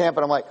go to camp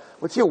and I'm like,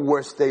 what's your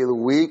worst day of the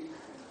week?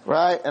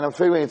 Right? And I'm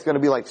figuring it's going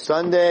to be like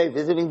Sunday,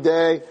 visiting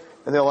day.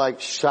 And they're like,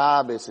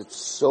 Shabbos, it's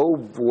so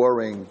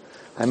boring.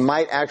 I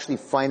might actually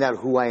find out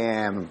who I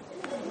am.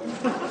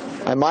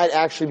 I might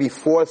actually be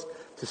forced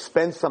to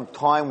spend some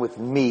time with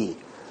me.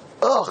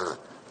 Ugh,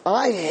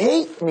 I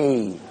hate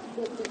me.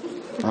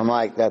 I'm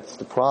like, that's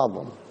the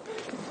problem.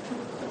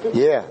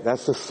 Yeah,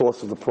 that's the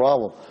source of the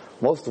problem.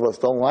 Most of us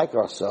don't like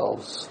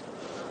ourselves,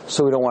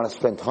 so we don't want to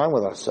spend time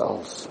with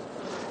ourselves.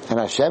 And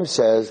Hashem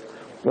says,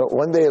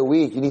 one day a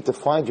week you need to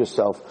find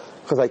yourself,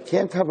 because I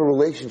can't have a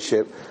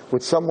relationship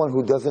with someone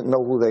who doesn't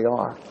know who they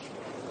are.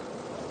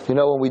 You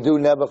know, when we do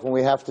Nebuch, when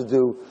we have to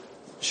do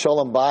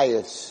Shalom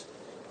Bayis,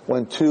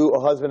 when a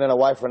husband and a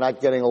wife are not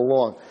getting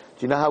along.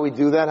 Do you know how we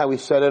do that? How we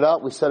set it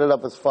up? We set it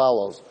up as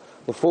follows.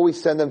 Before we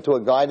send them to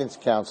a guidance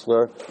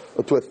counselor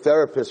or to a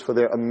therapist for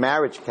a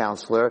marriage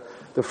counselor,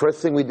 the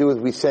first thing we do is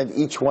we send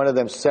each one of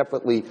them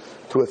separately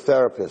to a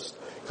therapist.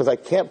 Because I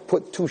can't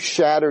put two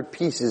shattered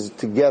pieces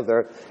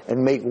together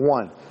and make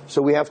one.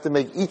 So we have to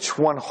make each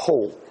one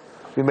whole.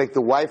 We make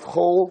the wife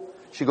whole.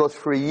 She goes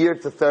for a year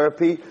to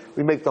therapy.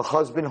 We make the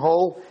husband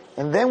whole.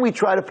 And then we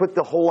try to put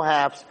the whole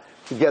halves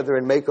together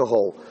and make a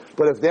whole.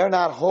 But if they're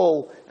not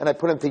whole and I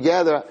put them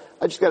together,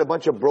 I just got a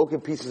bunch of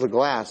broken pieces of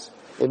glass.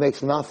 It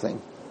makes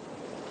nothing.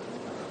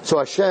 So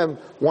Hashem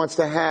wants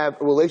to have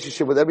a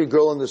relationship with every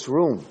girl in this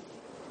room.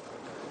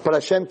 But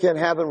Hashem can't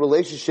have a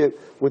relationship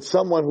with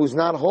someone who's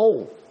not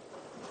whole.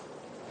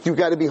 You've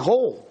got to be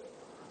whole.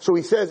 So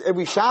he says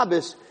every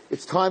Shabbos,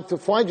 it's time to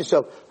find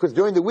yourself. Because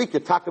during the week,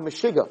 you're taka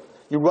mashiga.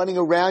 You're running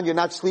around, you're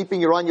not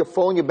sleeping, you're on your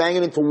phone, you're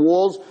banging into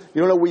walls, you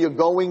don't know where you're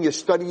going, you're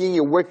studying,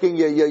 you're working,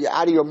 you're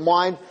out of your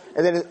mind,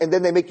 and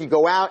then they make you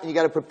go out, and you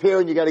gotta prepare,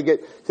 and you gotta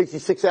get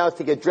 66 hours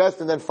to get dressed,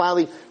 and then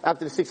finally,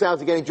 after the 6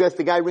 hours of getting dressed,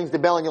 the guy rings the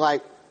bell, and you're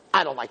like,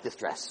 I don't like this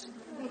dress.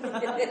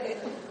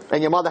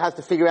 And your mother has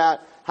to figure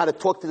out how to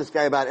talk to this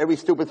guy about every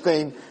stupid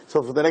thing,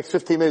 so for the next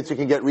 15 minutes you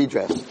can get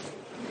redressed.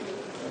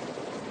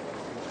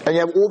 And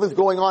you have all this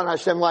going on,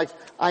 Hashem likes,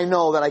 I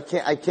know that I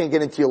can't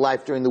get into your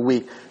life during the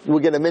week. We'll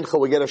get a mincha,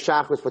 we'll get a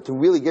shachris, but to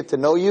really get to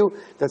know you,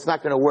 that's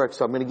not going to work.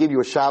 So I'm going to give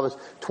you a Shabbos,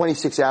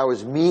 26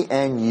 hours, me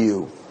and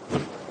you.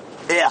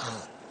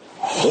 Ugh,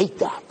 hate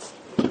that.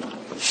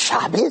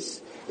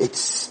 Shabbos? It's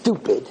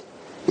stupid.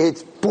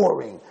 It's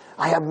boring.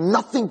 I have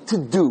nothing to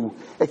do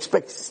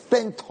except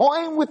spend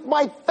time with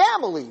my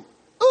family.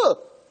 Ugh.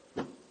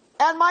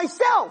 And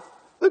myself.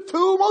 The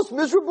two most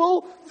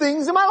miserable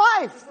things in my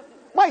life.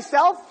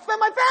 Myself and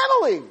my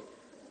family.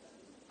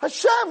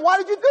 Hashem, why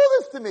did you do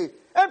this to me?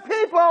 And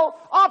people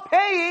are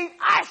paying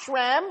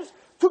ashrams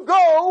to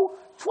go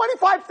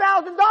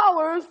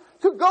 $25,000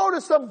 to go to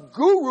some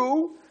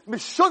guru,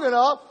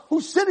 Mishugana,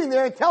 who's sitting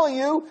there and telling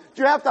you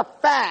you have to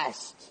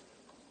fast.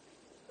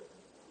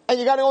 And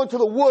you gotta go into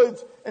the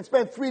woods and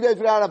spend 3 days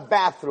without a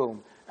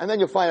bathroom. And then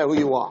you'll find out who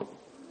you are.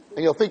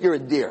 And you'll think you're a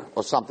deer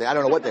or something. I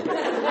don't know what they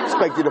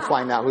expect you to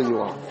find out who you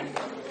are.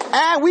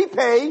 And we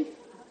pay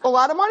a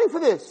lot of money for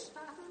this.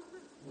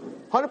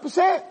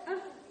 100%.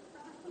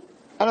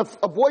 And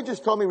a boy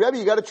just told me, Rebbe,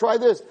 you gotta try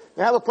this.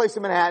 They have a place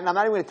in Manhattan. I'm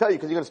not even gonna tell you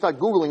because you're gonna start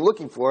Googling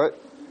looking for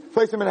it.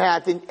 Place in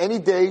Manhattan, any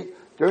day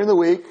during the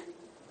week.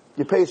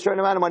 You pay a certain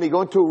amount of money, you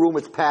go into a room,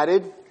 it's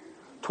padded.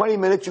 20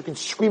 minutes, you can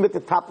scream at the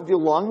top of your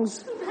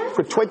lungs.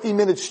 For 20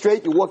 minutes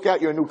straight, you walk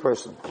out, you're a new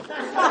person.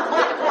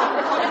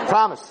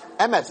 Promise.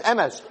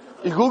 MS.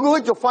 You Google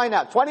it, you'll find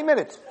out. 20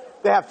 minutes.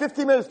 They have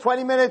 15 minutes,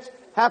 20 minutes,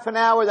 half an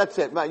hour, that's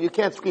it. You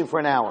can't scream for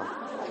an hour.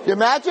 You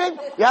imagine?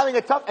 You're having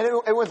a tough, and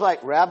it was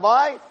like,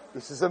 Rabbi,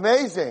 this is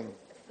amazing.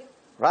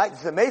 Right?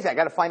 This is amazing. I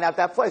gotta find out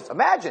that place.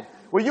 Imagine.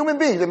 We're human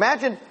beings.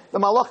 Imagine the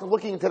malachim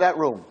looking into that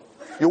room.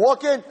 You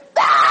walk in,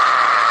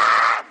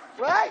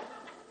 right?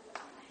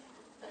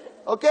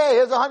 Okay,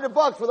 here's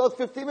 $100 for those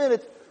 50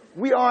 minutes.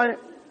 We're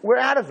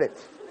out of it.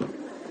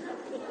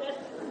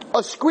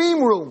 A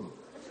scream room.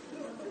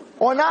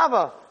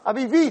 Ornava,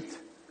 Avivit.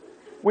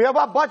 We have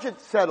our budget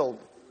settled.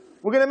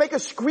 We're gonna make a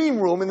scream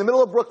room in the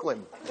middle of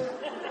Brooklyn.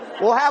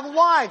 We'll have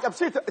lines. I'm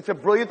serious. It's a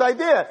brilliant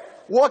idea.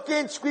 Walk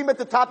in, scream at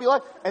the top of your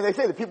lungs, and they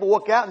say the people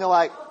walk out and they're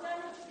like,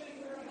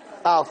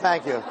 oh,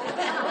 thank you.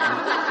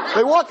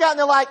 They walk out and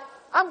they're like,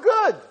 I'm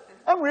good.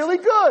 I'm really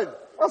good.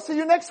 I'll see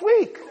you next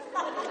week.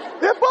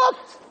 They're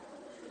booked.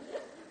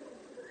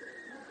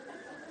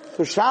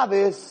 So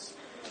Shabbos,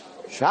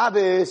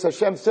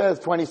 Hashem says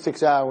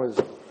 26 hours.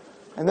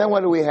 And then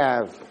what do we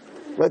have?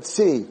 Let's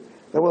see.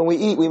 Then when we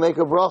eat, we make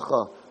a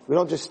bracha. We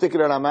don't just stick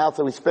it in our mouth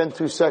and we spend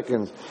 2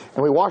 seconds.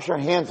 And we wash our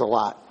hands a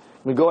lot.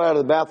 We go out of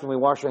the bathroom, we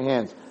wash our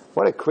hands.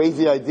 What a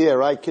crazy idea,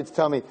 right? Kids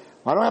tell me,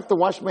 I don't have to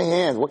wash my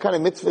hands. What kind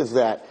of mitzvah is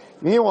that?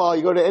 Meanwhile,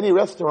 you go to any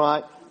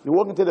restaurant, You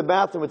walk into the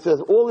bathroom, it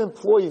says all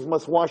employees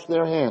must wash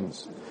their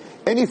hands.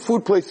 Any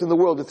food place in the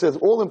world, it says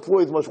all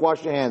employees must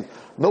wash their hands.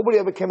 Nobody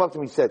ever came up to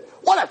me and said,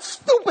 what a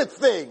stupid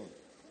thing!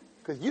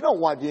 Because you don't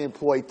want the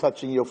employee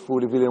touching your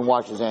food if he didn't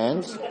wash his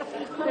hands.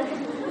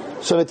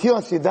 So the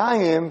Tilas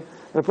Yadayim,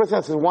 the person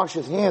has to wash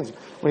his hands.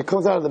 When he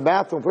comes out of the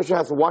bathroom, the person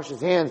has to wash his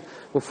hands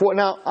before.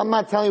 Now, I'm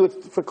not telling you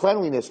it's for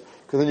cleanliness,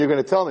 because then you're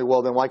going to tell me,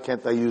 well, then why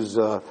can't I use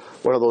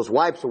one of those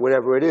wipes or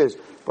whatever it is?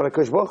 But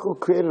HaKadosh Baruch Hu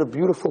created a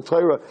beautiful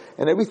Torah,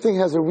 and everything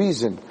has a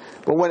reason.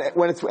 But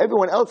when it's for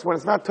everyone else, when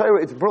it's not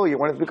Torah, it's brilliant.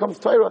 When it becomes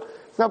Torah,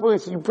 it's not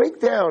brilliant. So you break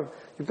down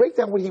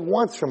what He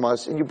wants from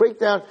us, and you break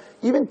down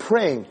even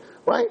praying,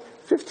 right?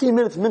 15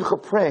 minutes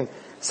mincha praying.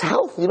 It's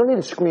healthy. You don't need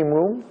a scream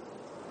room.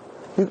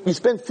 You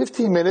spend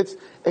 15 minutes,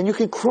 and you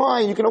can cry,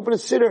 and you can open a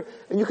siddur,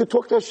 and you can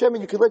talk to Hashem,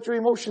 and you can let your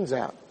emotions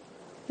out.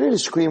 You don't need a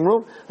scream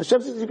room.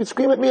 Hashem says you can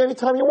scream at me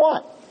anytime you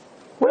want.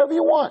 Whatever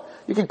you want.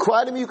 You can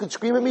cry to me, you can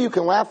scream at me, you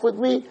can laugh with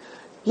me.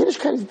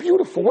 Yiddishkeit is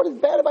beautiful. What is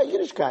bad about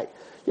Yiddishkeit?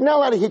 You're not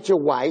allowed to hit your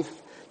wife.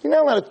 You're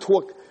not allowed to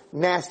talk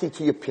nasty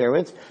to your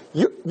parents.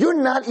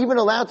 You're not even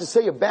allowed to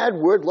say a bad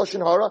word, lashon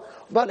hara,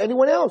 about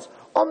anyone else.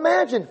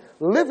 Imagine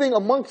living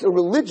amongst a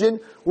religion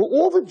where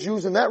all the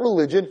Jews in that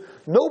religion,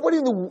 nobody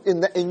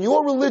in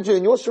your religion,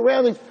 in your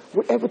surroundings,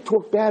 would ever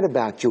talk bad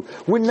about you.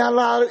 We're not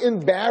allowed to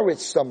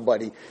embarrass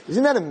somebody.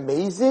 Isn't that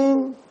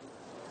amazing?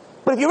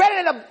 But if you read it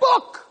in a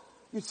book,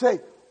 you'd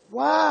say,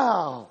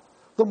 wow,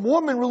 the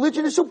Mormon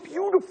religion is so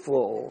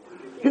beautiful.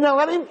 You're not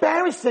allowed to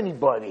embarrass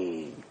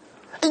anybody.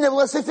 And never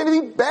let us say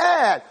anything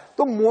bad.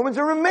 The Mormons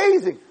are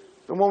amazing.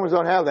 The Mormons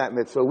don't have that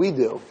mitzvah. We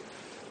do.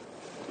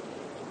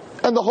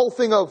 And the whole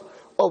thing of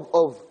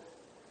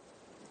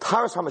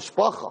Taras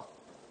HaMishpacha.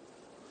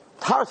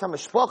 Taras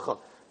HaMishpacha.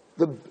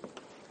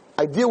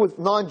 I deal with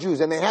non-Jews,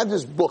 and they had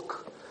this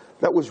book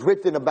that was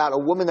written about a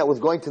woman that was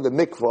going to the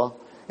mikvah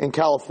in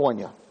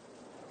California.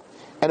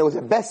 And it was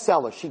a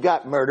bestseller. She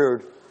got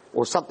murdered,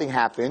 or something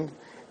happened.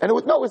 And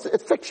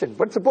it's fiction,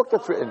 but it's a book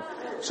that's written.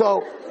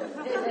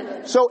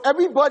 So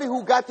everybody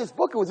who got this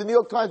book, it was a New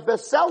York Times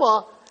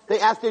bestseller,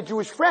 they asked their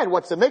Jewish friend,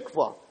 what's a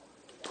mikvah?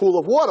 Pool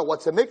of water,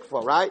 what's a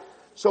mikvah, right?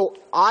 So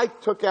I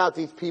took out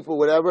these people,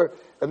 whatever,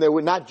 and they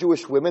were not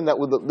Jewish women,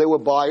 they were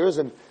buyers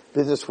and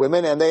business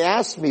women, and they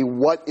asked me,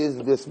 what is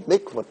this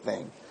mikvah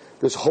thing?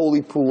 This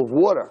holy pool of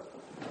water?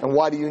 And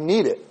why do you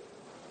need it?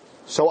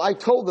 So I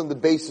told them the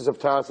basis of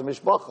Taras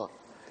HaMishpacha.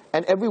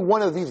 And every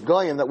one of these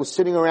goyim that was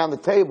sitting around the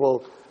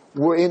table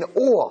were in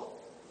awe.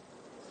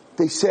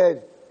 They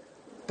said,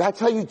 that's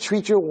how you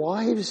treat your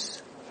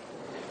wives?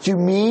 Do you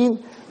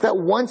mean that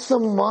once a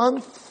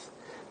month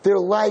they're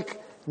like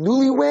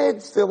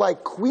newlyweds? They're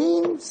like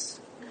queens?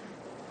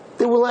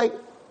 They were like,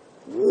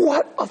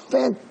 what a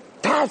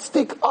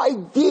fantastic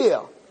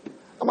idea.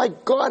 I'm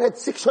like, God had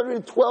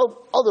 612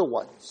 other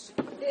ones.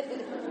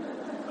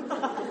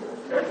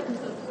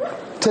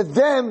 To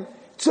them,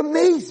 it's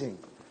amazing.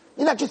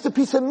 You're not just a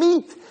piece of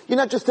meat. You're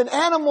not just an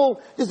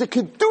animal. There's a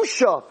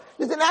kedusha.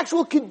 There's an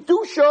actual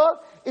kedusha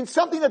in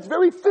something that's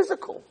very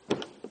physical.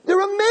 They're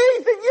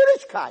amazing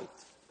Yiddishkeit.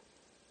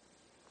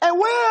 And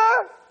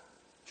we're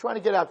trying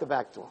to get out the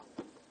back door.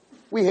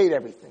 We hate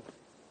everything.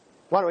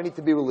 Why do I need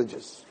to be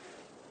religious?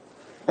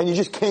 And you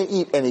just can't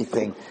eat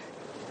anything.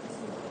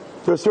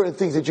 There are certain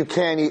things that you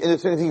can eat, and there are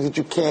certain things that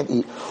you can't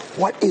eat.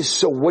 What do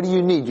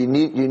you need? You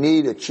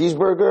need a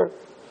cheeseburger?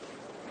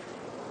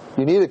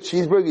 You need a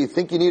cheeseburger? You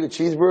think you need a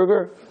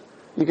cheeseburger?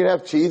 You can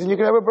have cheese and you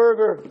can have a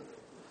burger.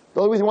 The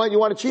only reason why you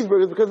want a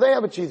cheeseburger is because they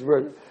have a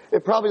cheeseburger.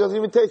 It probably doesn't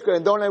even taste good.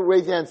 And don't ever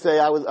raise your hand and say,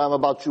 I'm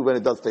about you, but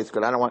it does taste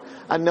good.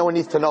 No one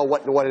needs to know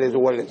what it is or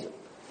what it isn't.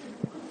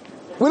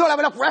 We don't have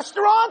enough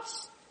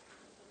restaurants.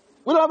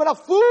 We don't have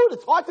enough food.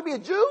 It's hard to be a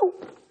Jew.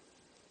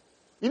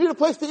 You need a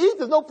place to eat.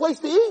 There's no place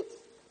to eat.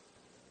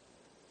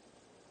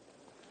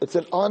 It's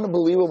an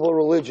unbelievable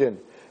religion.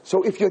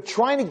 So if you're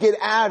trying to get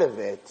out of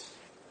it,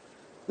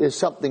 there's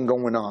something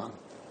going on.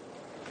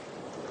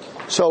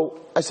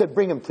 So I said,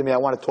 bring him to me. I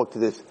want to talk to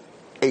this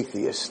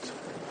atheist.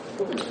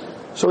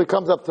 So he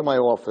comes up to my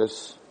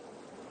office,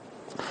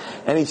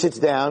 and he sits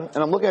down,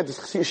 and I'm looking at this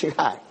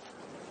guy.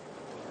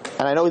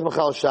 And I know he's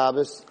Machal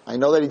Shabbos. I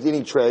know that he's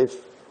eating treif.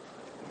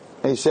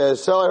 And he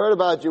says, so I heard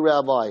about you,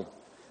 Rabbi.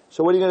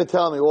 So what are you going to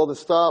tell me? All the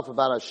stuff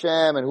about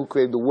Hashem and who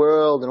created the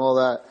world and all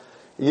that.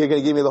 You're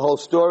going to give me the whole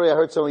story? I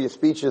heard some of your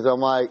speeches. I'm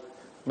like,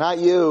 not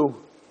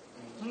you.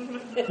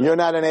 You're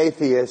not an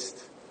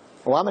atheist.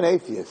 Well, I'm an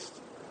atheist.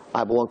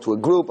 I belong to a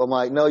group. I'm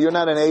like, no, you're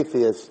not an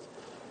atheist.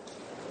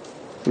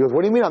 He goes,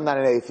 what do you mean I'm not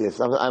an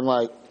atheist? I'm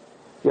like,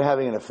 you're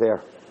having an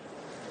affair.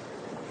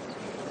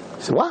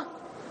 He said, what?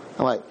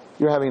 I'm like,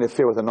 you're having an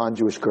affair with a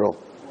non-Jewish girl.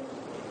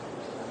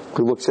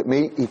 He looks at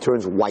me, he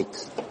turns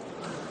white.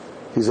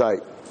 He's like,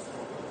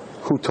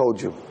 who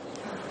told you?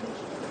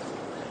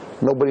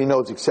 Nobody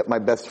knows except my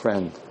best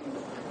friend.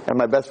 And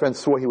my best friend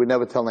swore he would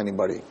never tell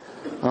anybody.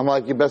 I'm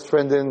like, your best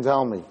friend didn't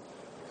tell me.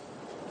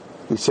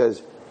 He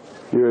says,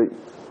 you're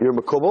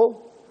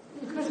Makubal?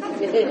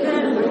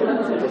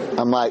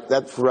 I'm like,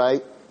 that's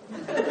right.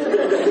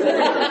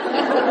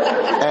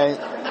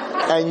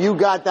 and you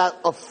got that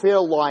affair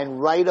line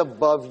right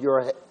above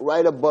your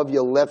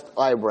left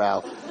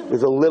eyebrow.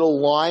 There's a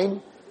little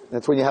line.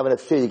 That's when you have an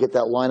affair. You get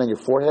that line on your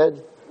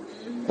forehead,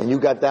 and you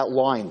got that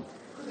line,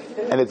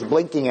 and it's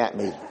blinking at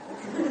me.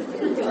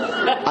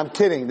 I'm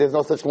kidding. There's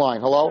no such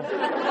line. Hello?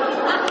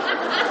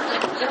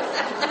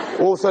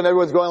 All of a sudden,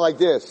 everyone's going like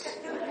this.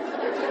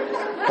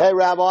 Hey,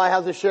 Rabbi,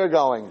 how's the share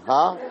going?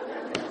 Huh?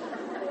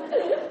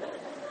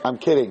 I'm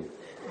kidding.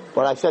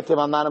 But I said to him,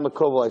 I'm not a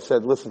Makobel. I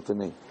said, listen to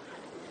me.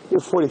 You're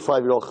a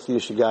 45-year-old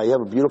Chassidish guy. You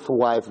have a beautiful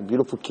wife and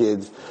beautiful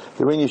kids.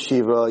 You're in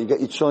yeshiva. You got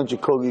your children,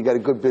 Jacobi. You got a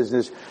good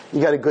business. You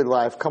got a good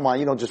life. Come on,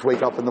 you don't just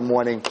wake up in the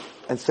morning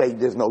and say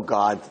there's no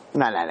God.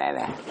 Nah.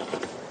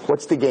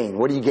 What's the gain?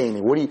 What are you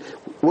gaining?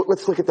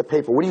 Let's look at the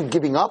paper. What are you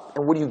giving up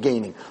and what are you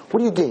gaining?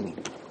 What are you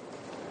gaining?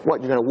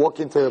 What, you're going to walk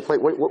into a place?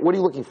 What are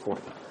you looking for?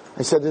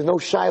 I said, there's no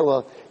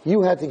Shaila.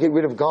 You had to get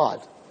rid of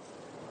God.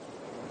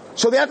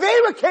 So the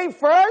Avera came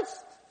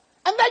first,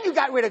 and then you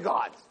got rid of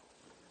God.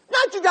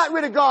 Not you got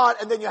rid of God,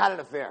 and then you had an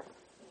affair.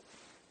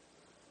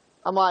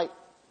 I'm like,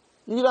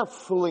 you're not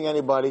fooling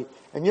anybody,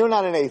 and you're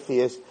not an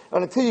atheist,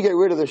 and until you get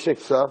rid of the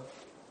shiksa,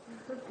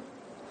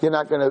 you're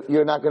not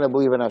gonna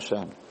believe in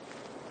Hashem.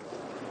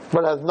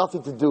 But it has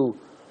nothing to do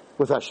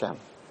with Hashem.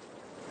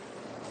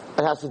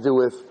 It has to do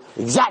with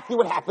exactly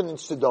what happened in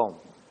Sodom.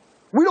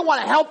 We don't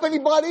want to help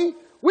anybody.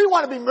 We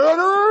want to be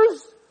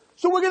murderers.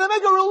 So we're going to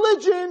make a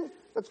religion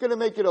that's going to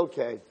make it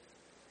okay.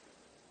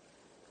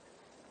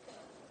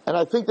 And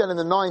I think that in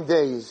the 9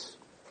 days,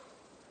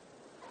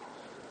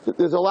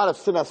 there's a lot of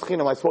sinas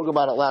chinam. I spoke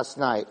about it last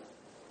night.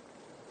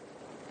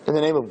 In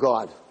the name of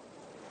God.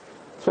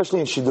 Especially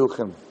in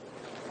shidduchim.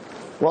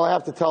 Well, I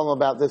have to tell them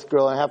about this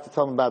girl, I have to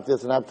tell them about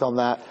this, and I have to tell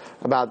them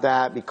about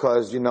that,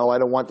 because, I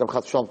don't want them,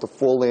 chas v'shalom, to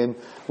fall in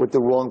with the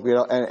wrong,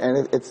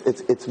 and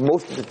it's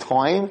most of the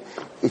time,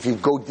 if you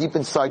go deep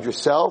inside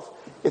yourself,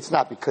 it's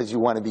not because you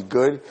want to be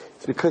good,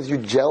 it's because you're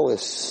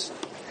jealous.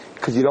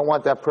 Because you don't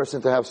want that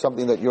person to have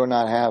something that you're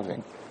not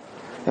having.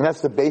 And that's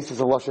the basis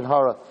of Lashon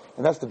Hara,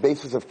 and that's the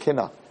basis of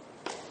Kinah.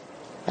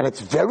 And it's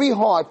very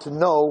hard to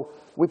know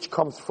which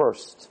comes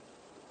first.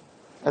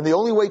 And the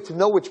only way to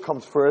know which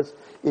comes first,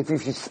 if you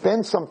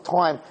spend some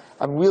time,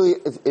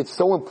 it's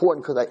so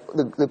important, because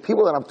the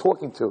people that I'm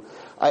talking to,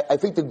 I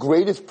think the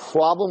greatest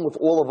problem with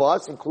all of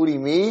us,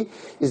 including me,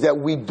 is that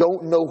we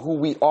don't know who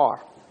we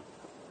are.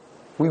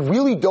 We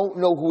really don't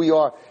know who we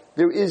are.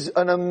 There is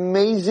an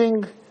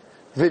amazing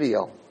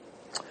video.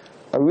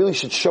 I really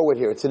should show it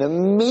here. It's an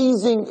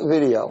amazing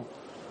video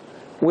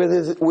where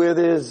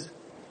there's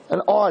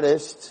an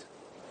artist,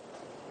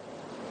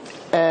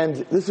 and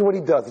this is what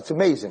he does. It's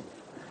amazing.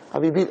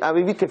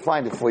 Avivi can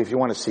find it for you if you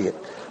want to see it.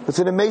 It's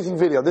an amazing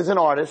video. There's an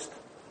artist,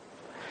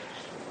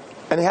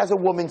 and he has a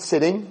woman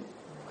sitting,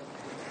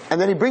 and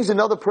then he brings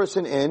another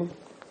person in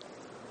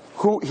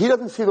who, he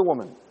doesn't see the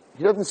woman.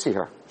 He doesn't see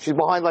her. She's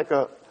behind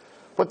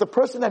but the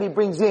person that he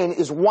brings in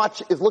is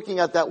looking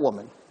at that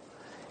woman.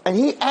 And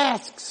he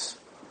asks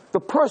the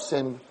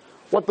person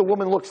what the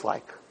woman looks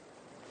like.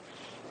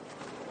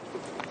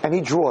 And he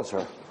draws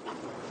her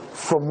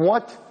from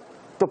what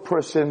the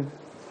person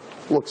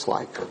looks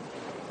like.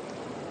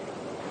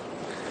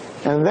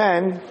 And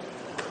then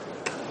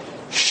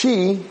so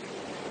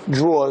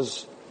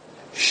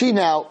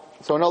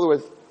in other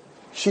words,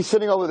 she's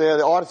sitting over there,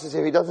 the artist is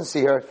here, he doesn't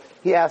see her,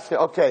 he asks her,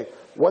 okay,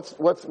 what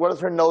does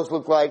her nose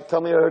look like?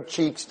 Tell me her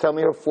cheeks, tell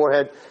me her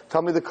forehead,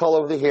 tell me the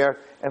color of the hair.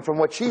 And from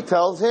what she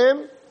tells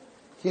him,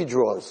 he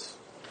draws.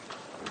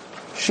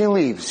 She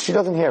leaves. She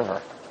doesn't hear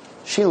her.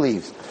 She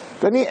leaves.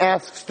 Then he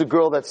asks the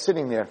girl that's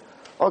sitting there,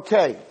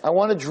 okay, I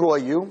want to draw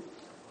you,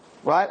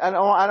 right? I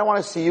don't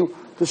want to see you.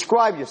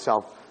 Describe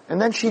yourself. And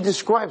then she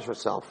describes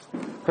herself.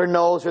 Her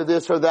nose, her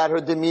this, her that,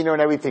 her demeanor,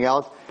 and everything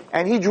else.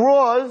 And he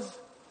draws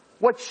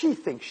what she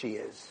thinks she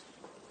is.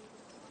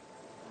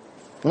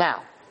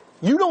 Now,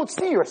 you don't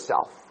see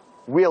yourself,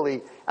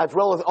 really, as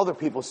well as other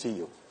people see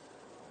you.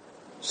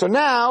 So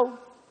now,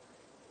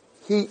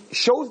 he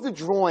shows the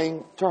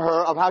drawing to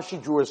her of how she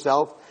drew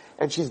herself,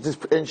 and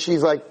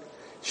she's like,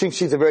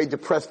 she's a very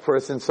depressed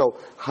person, so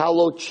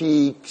hollow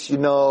cheeks,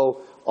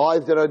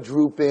 eyes that are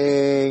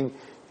drooping,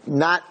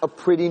 not a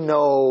pretty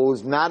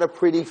nose, not a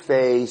pretty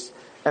face,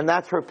 and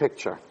that's her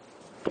picture.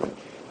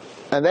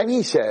 And then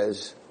he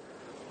says,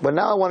 but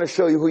now I want to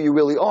show you who you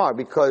really are,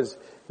 because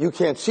you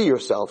can't see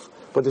yourself,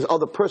 but this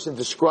other person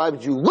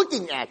describes you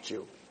looking at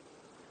you.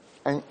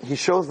 And he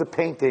shows the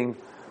painting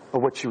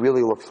of what she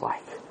really looks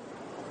like.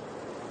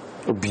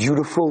 A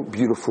beautiful,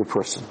 beautiful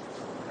person.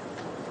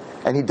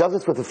 And he does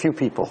this with a few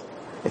people.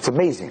 It's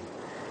amazing.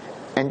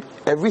 And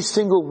every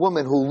single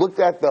woman who looked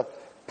at the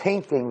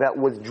painting that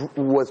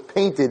was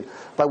painted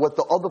by what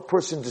the other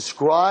person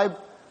described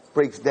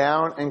breaks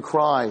down and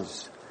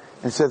cries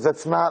and says,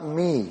 that's not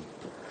me.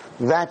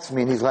 That's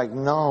me. And he's like,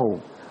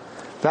 no,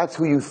 that's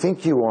who you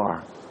think you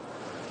are.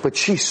 But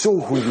she saw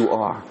who you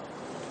are.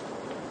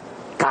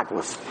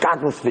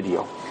 Godless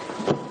video.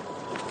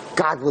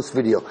 Godless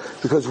video.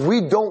 Because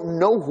we don't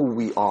know who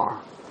we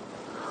are.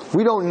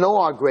 We don't know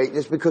our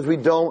greatness because we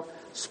don't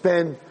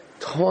spend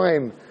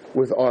time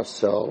with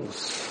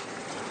ourselves.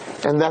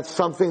 And that's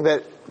something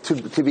that,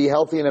 to be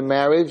healthy in a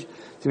marriage,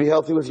 to be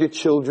healthy with your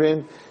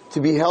children,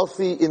 to be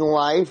healthy in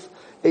life,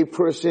 a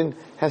person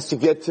has to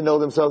get to know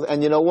themselves.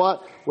 And you know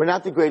what? We're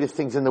not the greatest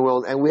things in the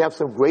world, and we have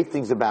some great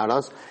things about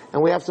us,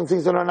 and we have some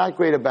things that are not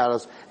great about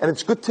us. And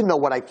it's good to know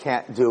what I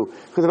can't do.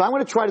 Because if I'm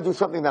going to try to do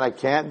something that I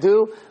can't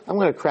do, I'm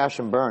going to crash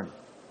and burn.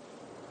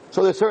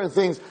 So there's certain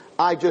things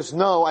I just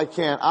know I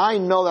can't. I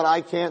know that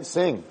I can't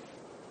sing.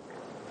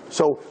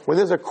 So when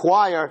there's a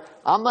choir,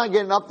 I'm not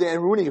getting up there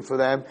and ruining it for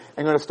them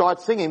and going to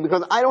start singing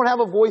because I don't have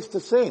a voice to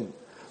sing.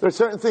 There are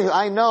certain things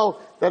I know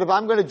that if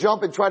I'm going to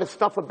jump and try to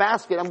stuff a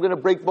basket, I'm going to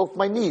break both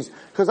my knees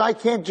because I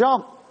can't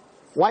jump.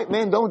 White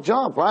men don't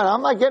jump, right?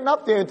 I'm not getting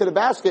up there into the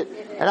basket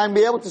and I'm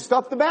be able to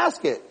stuff the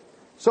basket.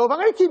 So if I'm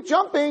going to keep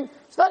jumping,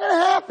 it's not going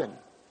to happen.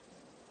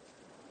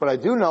 But I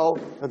do know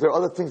that there are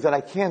other things that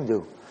I can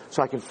do.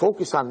 So I can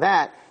focus on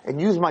that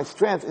and use my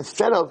strength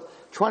instead of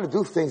trying to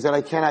do things that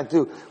I cannot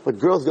do. But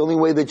girls, the only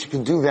way that you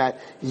can do that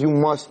is you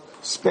must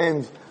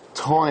spend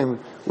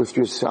time with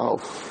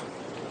yourself.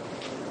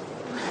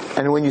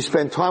 And when you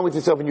spend time with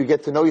yourself and you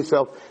get to know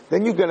yourself,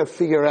 then you're going to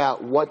figure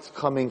out what's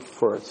coming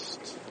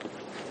first.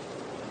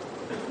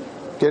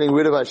 Getting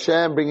rid of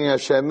Hashem, bringing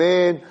Hashem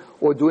in,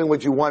 or doing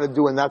what you want to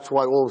do, and that's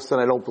why all of a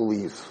sudden I don't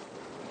believe.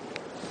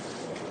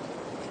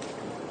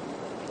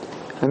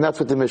 And that's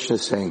what the Mishnah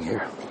is saying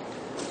here.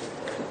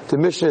 The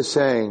Mishnah is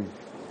saying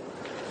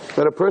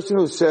that a person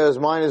who says,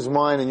 mine is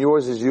mine and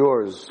yours is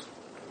yours,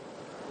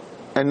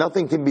 and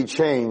nothing can be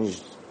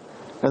changed,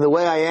 and the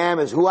way I am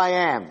is who I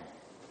am,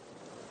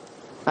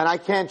 and I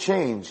can't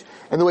change,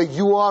 and the way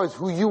you are is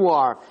who you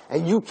are,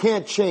 and you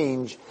can't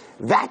change,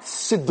 that's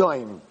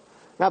Sodom.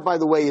 That, by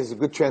the way, is a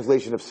good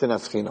translation of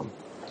Sinas Chinam.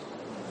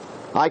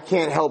 I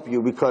can't help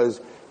you because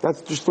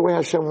that's just the way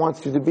Hashem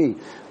wants you to be.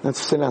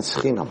 That's Sinas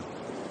Chinam.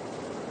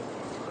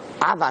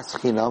 Avas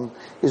Chinam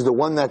is the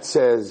one that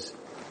says,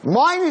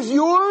 mine is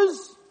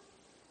yours,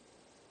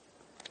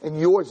 and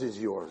yours is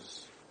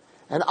yours,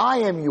 and I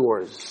am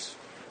yours.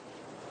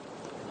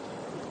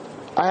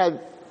 I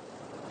had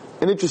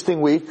an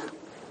interesting week.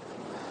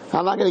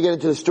 I'm not going to get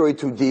into the story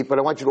too deep, but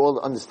I want you to all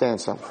to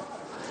understand something.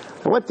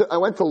 I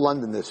went to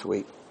London this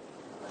week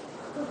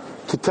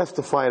to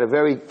testify in a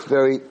very,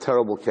 very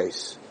terrible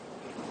case.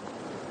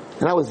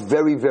 And I was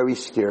very, very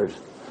scared.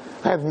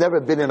 I have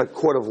never been in a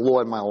court of law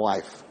in my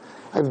life.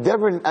 I've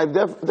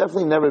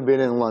definitely never been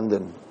in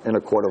London in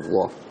a court of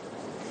law.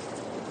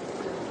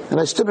 And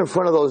I stood in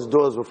front of those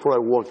doors before I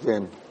walked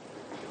in.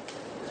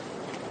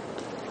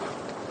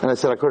 And I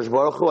said, HaKadosh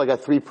Baruch Hu, I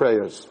got 3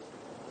 prayers.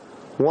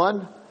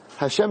 1,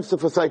 Hashem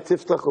sefasai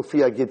tiftach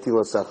ufi agiti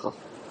losecha.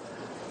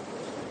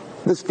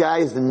 This guy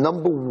is the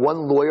number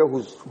 1 lawyer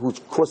who's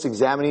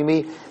cross-examining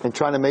me and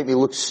trying to make me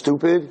look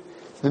stupid.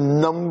 The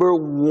number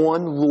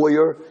 1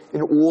 lawyer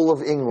in all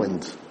of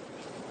England.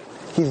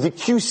 He's the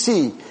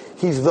QC.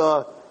 He's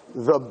the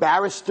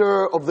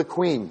barrister of the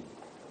Queen.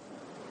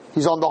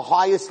 He's on the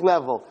highest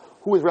level.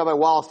 Who is Rabbi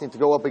Wallerstein to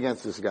go up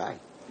against this guy?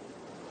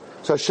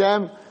 So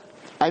Hashem,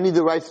 I need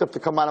the right stuff to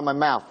come out of my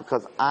mouth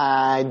because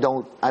I've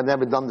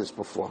never done this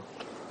before.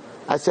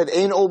 I said,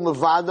 Ein Od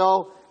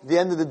Mevado, at the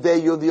end of the day,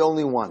 you're the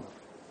only one.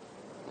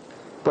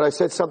 But I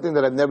said something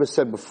that I've never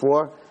said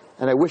before,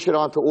 and I wish it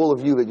on to all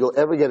of you that you'll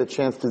ever get a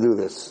chance to do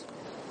this.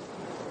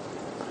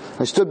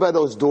 I stood by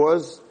those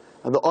doors,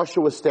 and the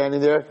usher was standing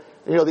there.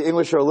 And, the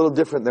English are a little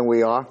different than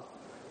we are.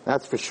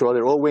 That's for sure.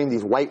 They're all wearing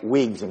these white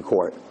wigs in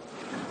court.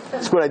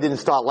 It's good I didn't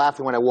start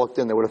laughing when I walked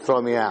in. They would have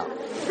thrown me out.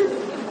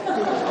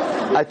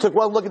 I took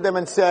one look at them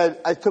and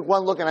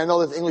I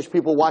know there's English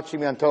people watching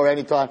me on Torah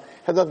anytime. It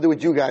has nothing to do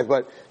with you guys,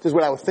 but this is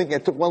what I was thinking. I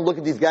took one look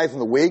at these guys in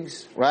the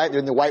wigs, right? They're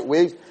in the white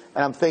wigs,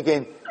 and I'm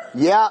thinking,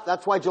 yeah,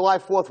 that's why July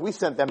 4th we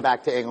sent them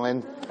back to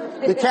England.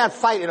 You can't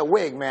fight in a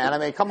wig, man. I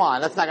mean, come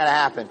on, that's not going to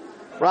happen,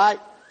 right?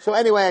 So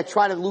anyway, I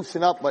tried to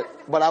loosen up,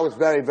 but I was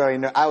very, very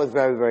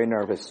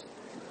nervous.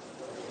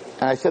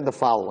 And I said the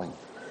following.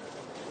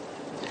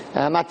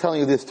 And I'm not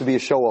telling you this to be a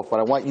show-off, but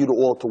I want you to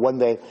all to one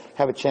day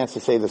have a chance to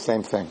say the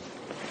same thing.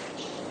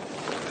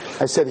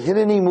 I said,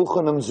 Hineni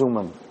muchanam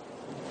zuman.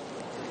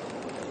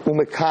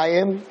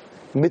 Umekayim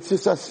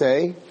mitzvah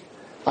aseh.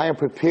 I am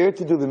prepared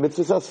to do the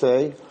mitzvah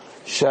aseh.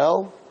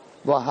 Shel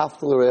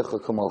v'ahavta l'recha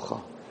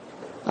kamocha.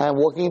 I am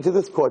walking into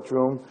this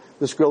courtroom.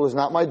 This girl is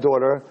not my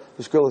daughter.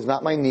 This girl is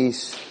not my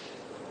niece.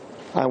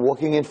 I'm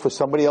walking in for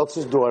somebody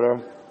else's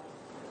daughter.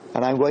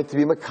 And I'm going to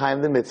be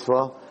Mekayim the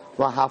mitzvah.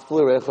 V'ahavta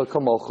l'recha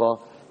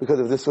kamocha. Because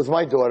if this was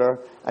my daughter,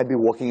 I'd be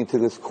walking into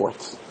this court.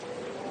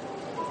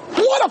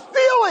 What a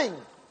feeling!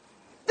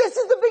 This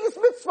is the biggest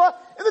mitzvah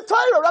in the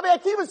Torah. Rabbi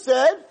Akiva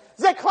said,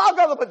 Zeh klal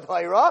gadol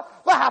b'Torah,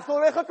 v'ahavta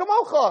l'recha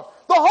kamocha.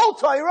 The whole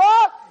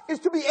Torah is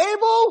to be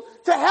able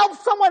to help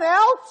someone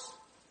else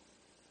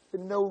for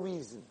no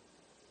reason.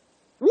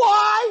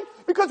 Why?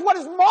 Because what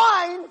is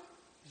mine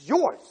is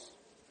yours.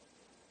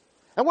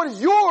 And what is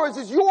yours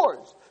is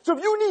yours. So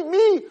if you need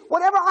me,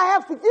 whatever I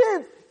have to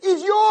give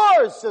is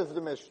yours, says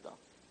the Mishnah.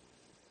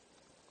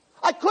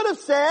 I could have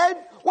said,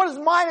 what is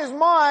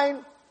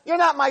mine, you're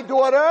not my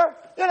daughter,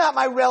 you're not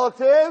my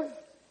relative.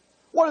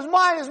 What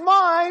is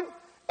mine,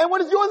 And what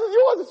is yours is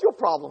yours. It's your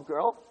problem,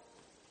 girl.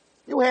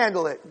 You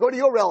handle it. Go to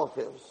your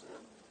relatives.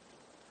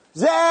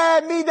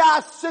 Zeh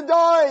midas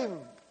Sodom.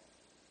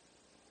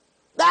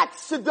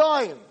 That's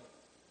Sodom.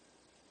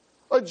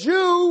 A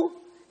Jew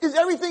is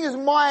everything is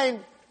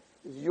mine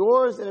is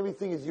yours, and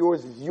everything is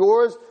yours is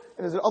yours.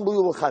 And there's an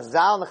unbelievable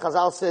Chazal, and the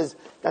Chazal says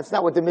that's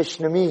not what the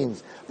Mishnah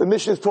means. The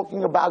Mishnah is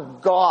talking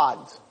about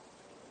God.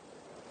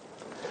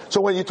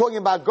 So when you're talking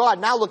about God,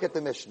 now look at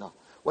the Mishnah.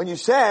 When you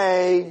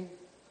say,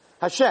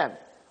 Hashem,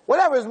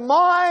 whatever is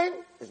mine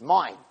is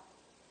mine.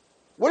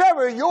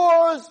 Whatever is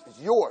yours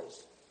is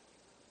yours.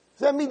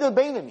 Zeh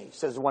Beinani,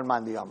 says one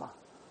man Diyama.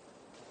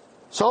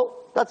 So,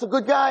 that's a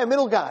good guy, a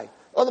middle guy.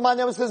 Other man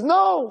Diyama says,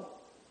 no.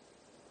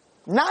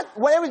 Not,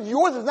 whatever is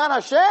yours is not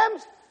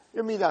Hashem's,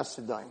 you're midas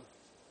Sodom.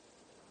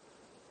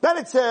 Then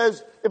it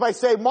says, if I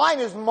say mine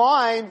is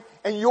mine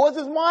and yours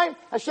is mine,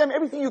 Hashem,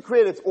 everything you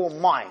created, it's all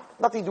mine.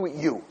 Nothing to do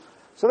with you.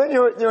 So then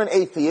you're an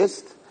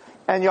atheist,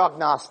 and you're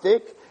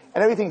agnostic,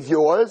 and everything's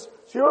yours,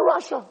 so you're a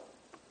Rasha.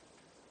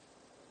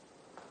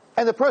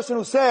 And the person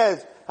who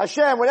says,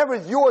 Hashem, whatever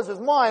is yours is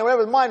mine,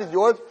 whatever is mine is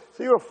yours,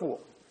 so you're a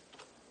fool.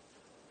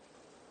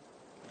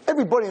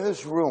 Everybody in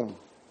this room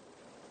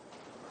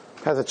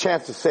has a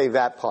chance to say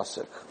that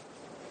pasuk.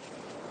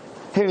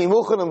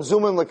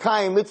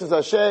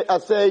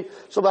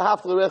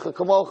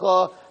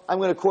 I'm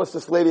going to cross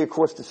this lady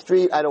across the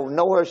street. I don't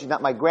know her. She's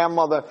not my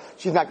grandmother.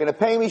 She's not going to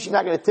pay me. She's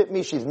not going to tip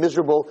me. She's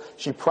miserable.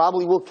 She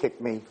probably will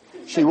kick me.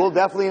 She will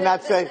definitely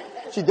not say,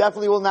 she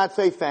definitely will not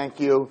say thank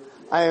you.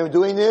 I am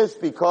doing this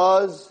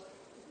because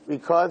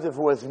if it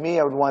was me,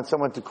 I would want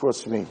someone to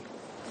cross me.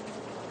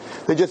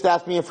 They just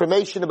asked me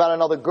information about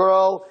another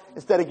girl.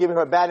 Instead of giving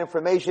her bad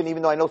information,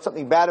 even though I know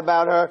something bad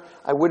about her,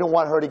 I wouldn't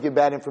want her to give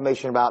bad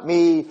information about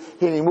me.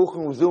 I don't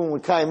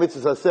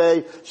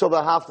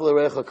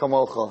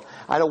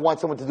want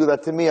someone to do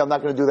that to me. I'm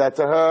not going to do that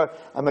to her.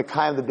 I'm a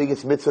kind of the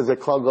biggest mitzvahs that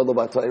Klal Gadol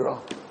B'Torah.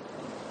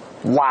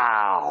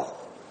 Wow.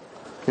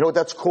 You know what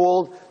that's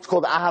called? It's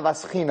called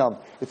ahavas chinam.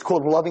 It's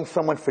called loving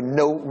someone for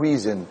no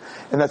reason.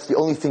 And that's the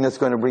only thing that's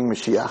going to bring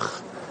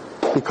Mashiach.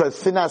 Because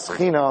sinas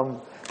chinam,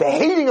 the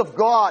hating of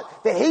God,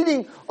 the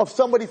hating of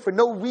somebody for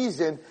no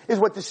reason is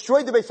what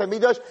destroyed the Beis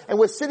HaMikdash, and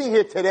we're sitting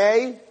here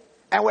today,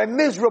 and we're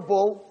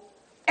miserable.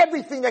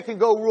 Everything that can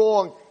go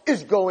wrong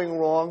is going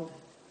wrong.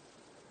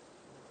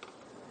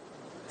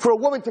 For a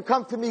woman to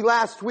come to me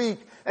last week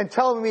and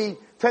tell me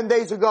 10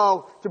 days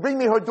ago to bring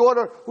me her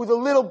daughter who's a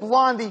little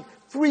blondie,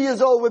 3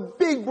 years old with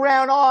big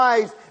brown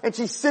eyes, and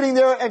she's sitting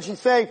there and she's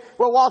saying,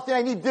 well, Walter,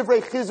 I need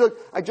divrei chizuk.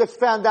 I just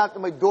found out that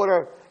my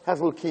daughter has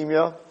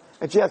leukemia.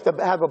 And she has to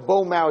have a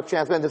bone marrow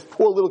transplant. This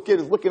poor little kid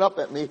is looking up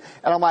at me.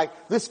 And I'm like,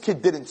 this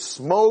kid didn't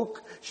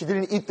smoke. She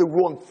didn't eat the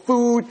wrong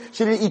food.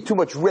 She didn't eat too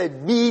much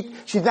red meat.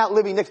 She's not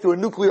living next to a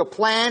nuclear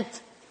plant.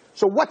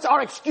 So what's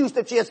our excuse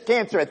that she has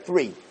cancer at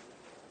 3?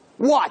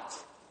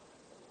 What?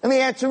 And the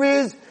answer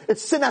is,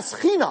 it's sinas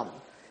chinam.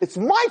 It's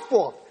my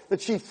fault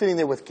that she's sitting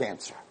there with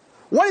cancer.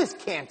 What is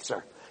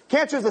cancer?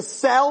 Cancer is a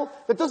cell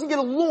that doesn't get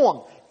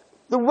along.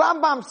 The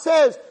Rambam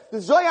says, the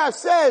Zohar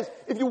says,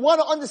 if you want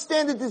to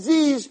understand the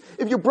disease,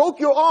 if you broke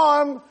your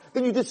arm,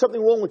 then you did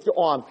something wrong with your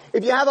arm.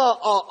 If you have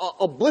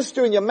a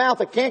blister in your mouth,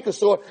 a canker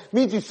sore,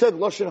 means you said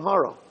Lashon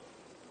Hara.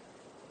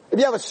 If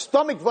you have a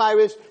stomach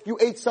virus, you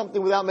ate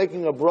something without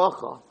making a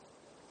bracha.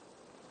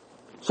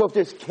 So if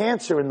there's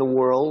cancer in the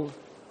world,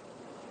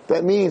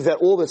 that means that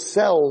all the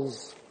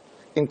cells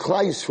in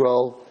Klal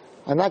Yisrael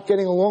are not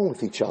getting along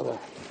with each other.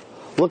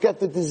 Look at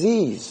the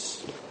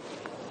disease.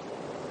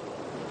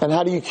 And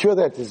how do you cure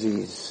that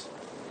disease?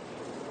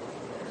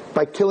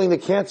 By killing the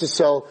cancer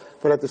cell,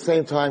 but at the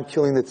same time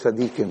killing the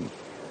tzaddikim.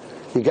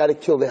 You got to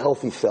kill the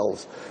healthy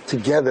cells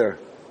together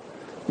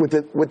with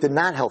the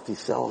not healthy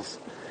cells.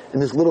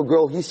 And this little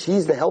girl,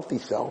 she's the healthy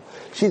cell.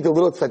 She's the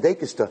little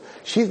tzaddikista.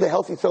 She's the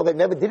healthy cell that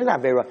never did an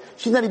avera.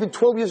 She's not even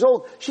 12 years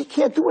old. She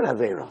can't do an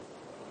avera.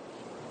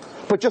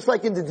 But just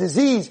like in the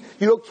disease,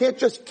 can't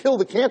just kill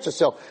the cancer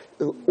cell.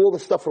 All the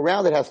stuff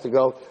around it has to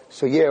go.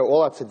 So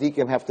all our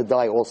tzaddikim have to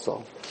die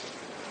also.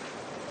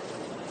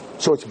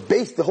 So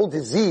the whole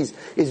disease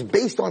is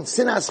based on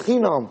sinas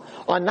chinam,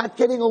 on not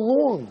getting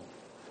along.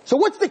 So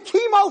what's the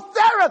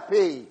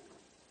chemotherapy?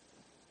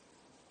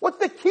 What's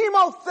the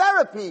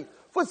chemotherapy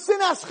for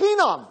sinas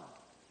chinam?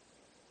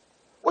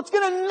 What's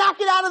going to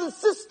knock it out of the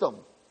system?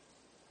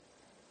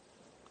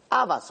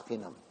 Avas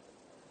chinam.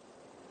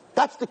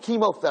 That's the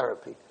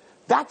chemotherapy.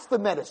 That's the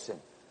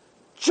medicine.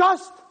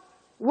 Just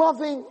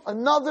loving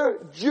another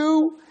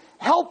Jew,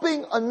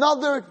 helping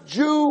another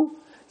Jew,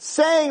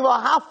 saying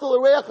 "V'ahavta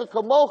l'reacha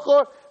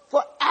kamocha"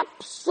 for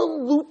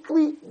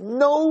absolutely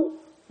no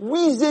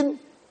reason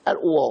at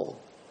all.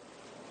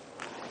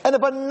 And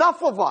if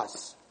enough of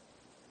us,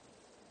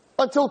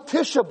 until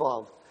Tisha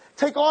B'Av,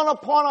 take on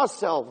upon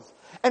ourselves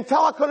and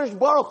tell HaKadosh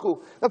Baruch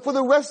Hu that for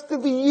the rest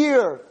of the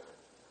year,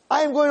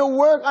 I am going to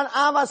work on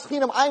Avas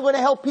Chinam. I'm going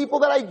to help people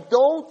that I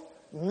don't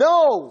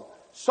know.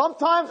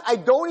 Sometimes I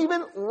don't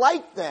even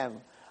like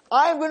them.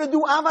 I am going to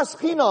do Avas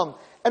Chinam.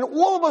 And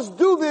all of us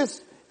do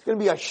this. It's going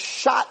to be a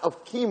shot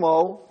of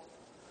chemo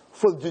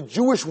for the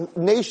Jewish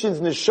nation's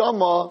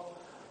neshama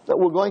that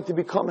we're going to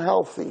become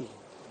healthy.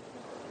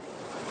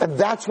 And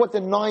that's what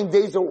the 9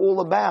 days are all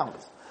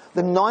about.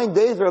 The 9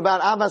 days are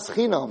about avas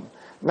chinam.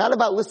 Not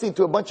about listening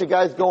to a bunch of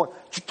guys going,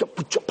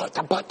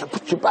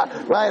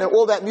 right, and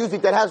all that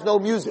music that has no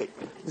music.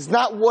 It's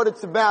not what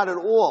it's about at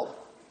all.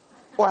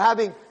 Or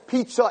having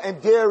pizza and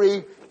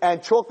dairy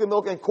and chocolate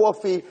milk and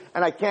coffee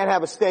and I can't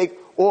have a steak,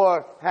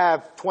 or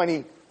have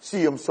 20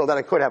 siyums so that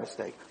I could have a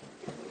steak.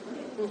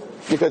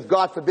 Because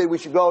God forbid we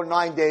should go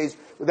 9 days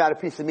without a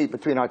piece of meat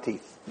between our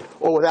teeth.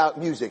 Or without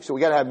music. So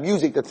we gotta have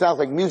music that sounds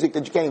like music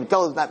that you can't even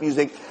tell is not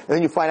music, and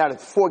then you find out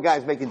it's 4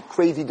 guys making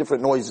crazy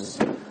different noises.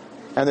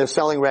 And they're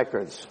selling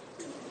records.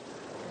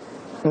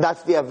 And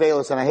that's the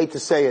Avelis, and I hate to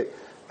say it,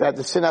 that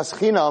the Sinas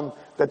Chinam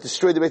that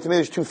destroyed the Beit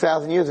HaMikdash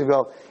 2,000 years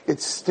ago,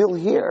 it's still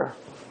here.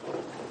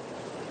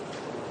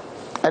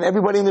 And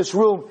everybody in this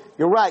room,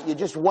 you're right, you're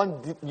just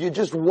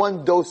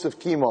one dose of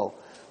chemo.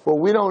 Well,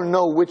 we don't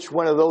know which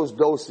one of those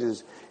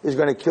doses is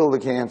going to kill the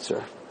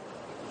cancer.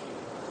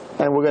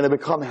 And we're going to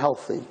become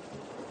healthy.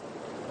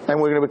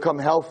 And we're going to become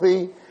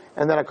healthy,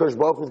 and then HaKadosh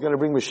Baruch Hu is going to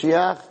bring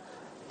Mashiach,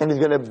 and he's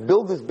going to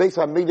build this Beis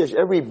HaMikdash.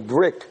 Every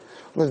brick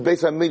on this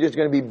Beis HaMikdash is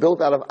going to be built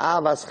out of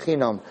Avas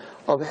Chinam,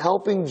 of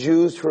helping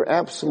Jews for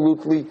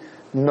absolutely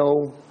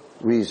no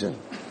reason.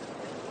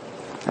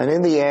 And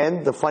in the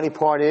end, the funny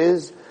part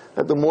is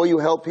that the more you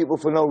help people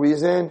for no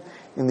reason,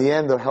 in the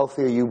end, the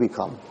healthier you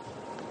become.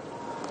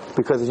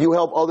 Because if you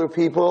help other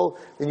people,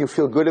 then you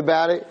feel good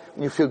about it,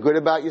 and you feel good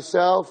about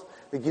yourself,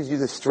 it gives you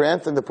the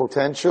strength and the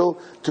potential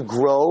to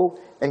grow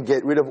and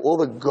get rid of all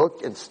the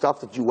guk and stuff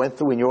that you went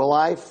through in your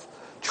life.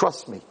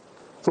 Trust me.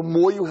 The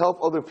more you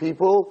help other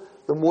people,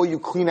 the more you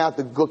clean out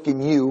the guk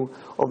in you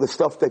of the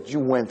stuff that you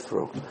went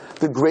through.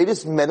 The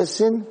greatest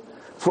medicine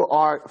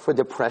for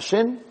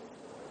depression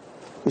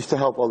is to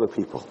help other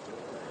people.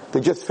 They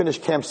just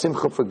finished Camp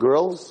Simcha for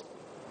girls,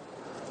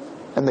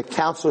 and the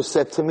counselor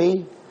said to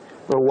me,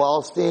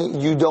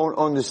 Wallstein, you don't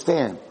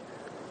understand.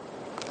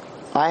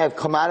 I have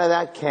come out of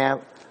that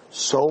camp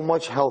so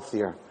much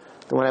healthier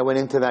than when I went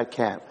into that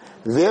camp.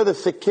 They're the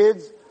sick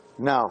kids?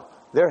 No,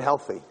 they're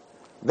healthy.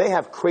 They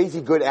have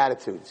crazy good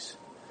attitudes.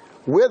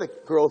 We're the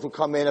girls who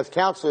come in as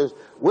counselors.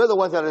 We're the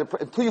ones that are,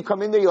 until you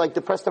come in there, you're like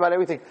depressed about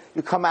everything.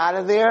 You come out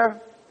of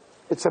there,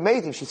 it's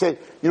amazing. She said,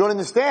 you don't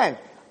understand.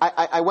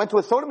 I went to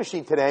a soda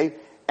machine today,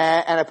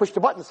 and I pushed the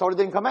button, the soda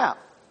didn't come out.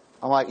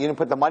 I'm like, you didn't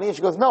put the money in?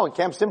 She goes, no, in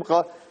Camp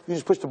Simcha, you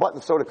just push the button,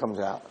 the soda comes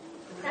out.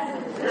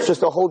 It's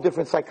just a whole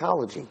different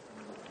psychology.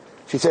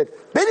 She said,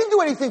 they didn't do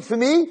anything for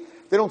me.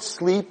 They don't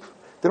sleep.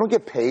 They don't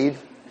get paid.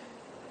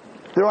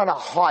 They're on a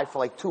high for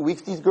like 2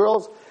 weeks, these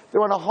girls.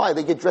 They're on a high.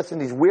 They get dressed in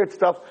these weird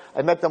stuff.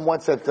 I met them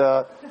once at,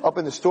 up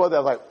in the store.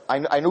 They're like,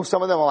 I knew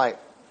some of them. Like,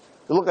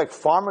 they looked like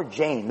Farmer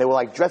Jane. They were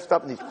like dressed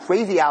up in these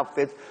crazy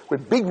outfits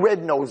with big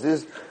red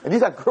noses. And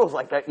these are girls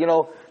like that, you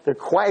know, they're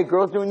quiet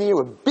girls during the year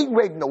with big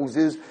red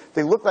noses.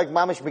 They look like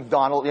Mamish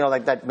McDonald, you know,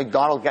 like that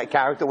McDonald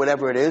character,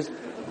 whatever it is.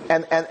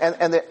 And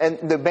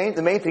the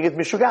main thing is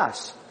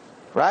Mishugas.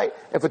 Right?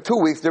 And for 2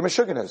 weeks, they're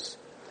Meshuganas.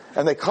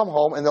 And they come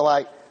home and they're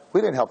like,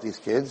 we didn't help these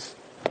kids.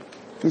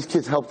 These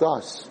kids helped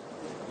us.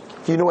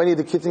 Do you know any of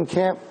the kids in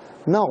camp?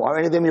 No. Are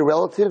any of them your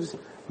relatives?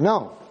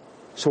 No.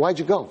 So why'd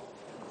you go?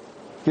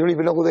 You don't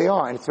even know who they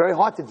are. And it's very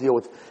hard to deal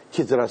with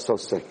kids that are so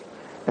sick.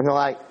 And they're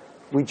like,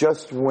 we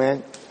just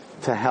went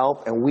to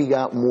help and we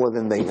got more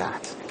than they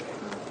got.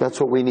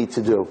 That's what we need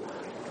to do.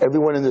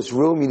 Everyone in this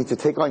room, you need to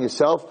take on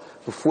yourself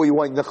before you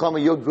want,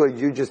 Nechama, you're good,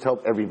 you just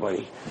help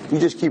everybody. You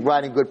just keep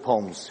writing good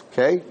poems,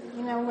 okay?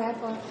 You know,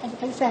 Rabbi, I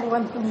just had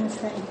one thing to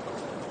say.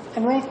 I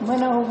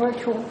went over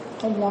to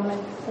a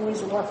woman who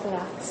was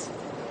Orthodox,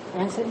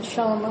 and I said,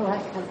 Shalom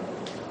Aleichem.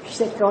 She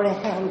said, go to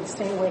hell and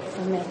stay away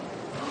from me.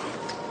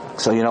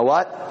 So you know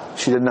what?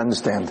 She didn't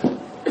understand.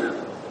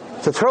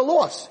 So it's her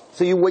loss.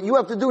 So what you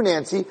have to do,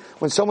 Nancy,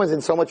 when someone's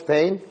in so much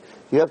pain,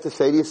 you have to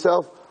say to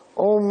yourself,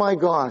 oh my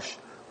gosh,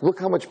 look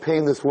how much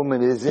pain this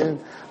woman is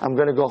in. I'm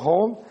going to go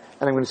home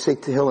and I'm going to say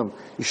Tehillim.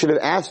 You should have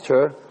asked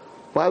her,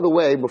 by the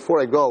way,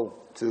 before I go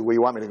to where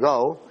you want me to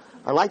go,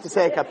 I'd like to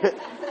say a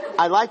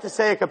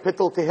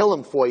kapitel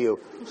Tehillim for you.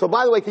 So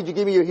by the way, could you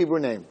give me your Hebrew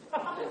name?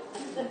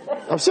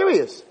 I'm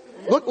serious.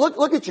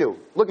 Look at you.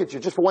 Look at you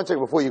just for 1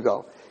 second before you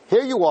go.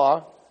 Here you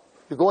are.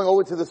 You're going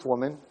over to this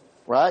woman,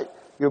 right?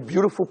 You're a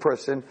beautiful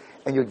person,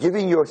 and you're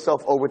giving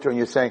yourself over to her, and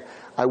you're saying,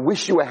 I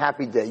wish you a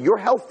happy day. You're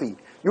healthy.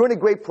 You're in a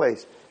great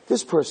place.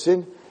 This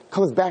person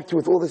comes back to you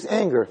with all this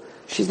anger.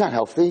 She's not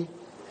healthy.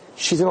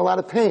 She's in a lot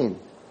of pain,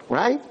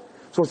 right?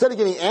 So instead of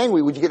getting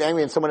angry, would you get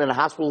angry when someone in a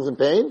hospital is in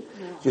pain?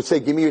 No. You'd say,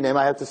 give me your name,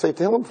 I have to say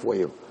Tehillim for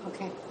you.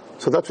 Okay.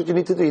 So that's what you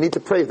need to do. You need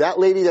to praise that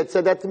lady that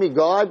said that to me.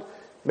 God,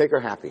 make her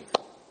happy.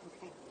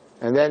 Okay.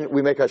 And then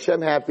we make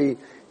Hashem happy,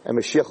 and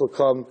Mashiach will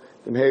come.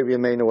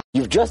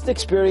 You've just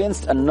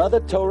experienced another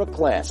Torah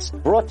class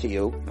brought to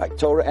you by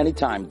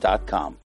TorahAnytime.com.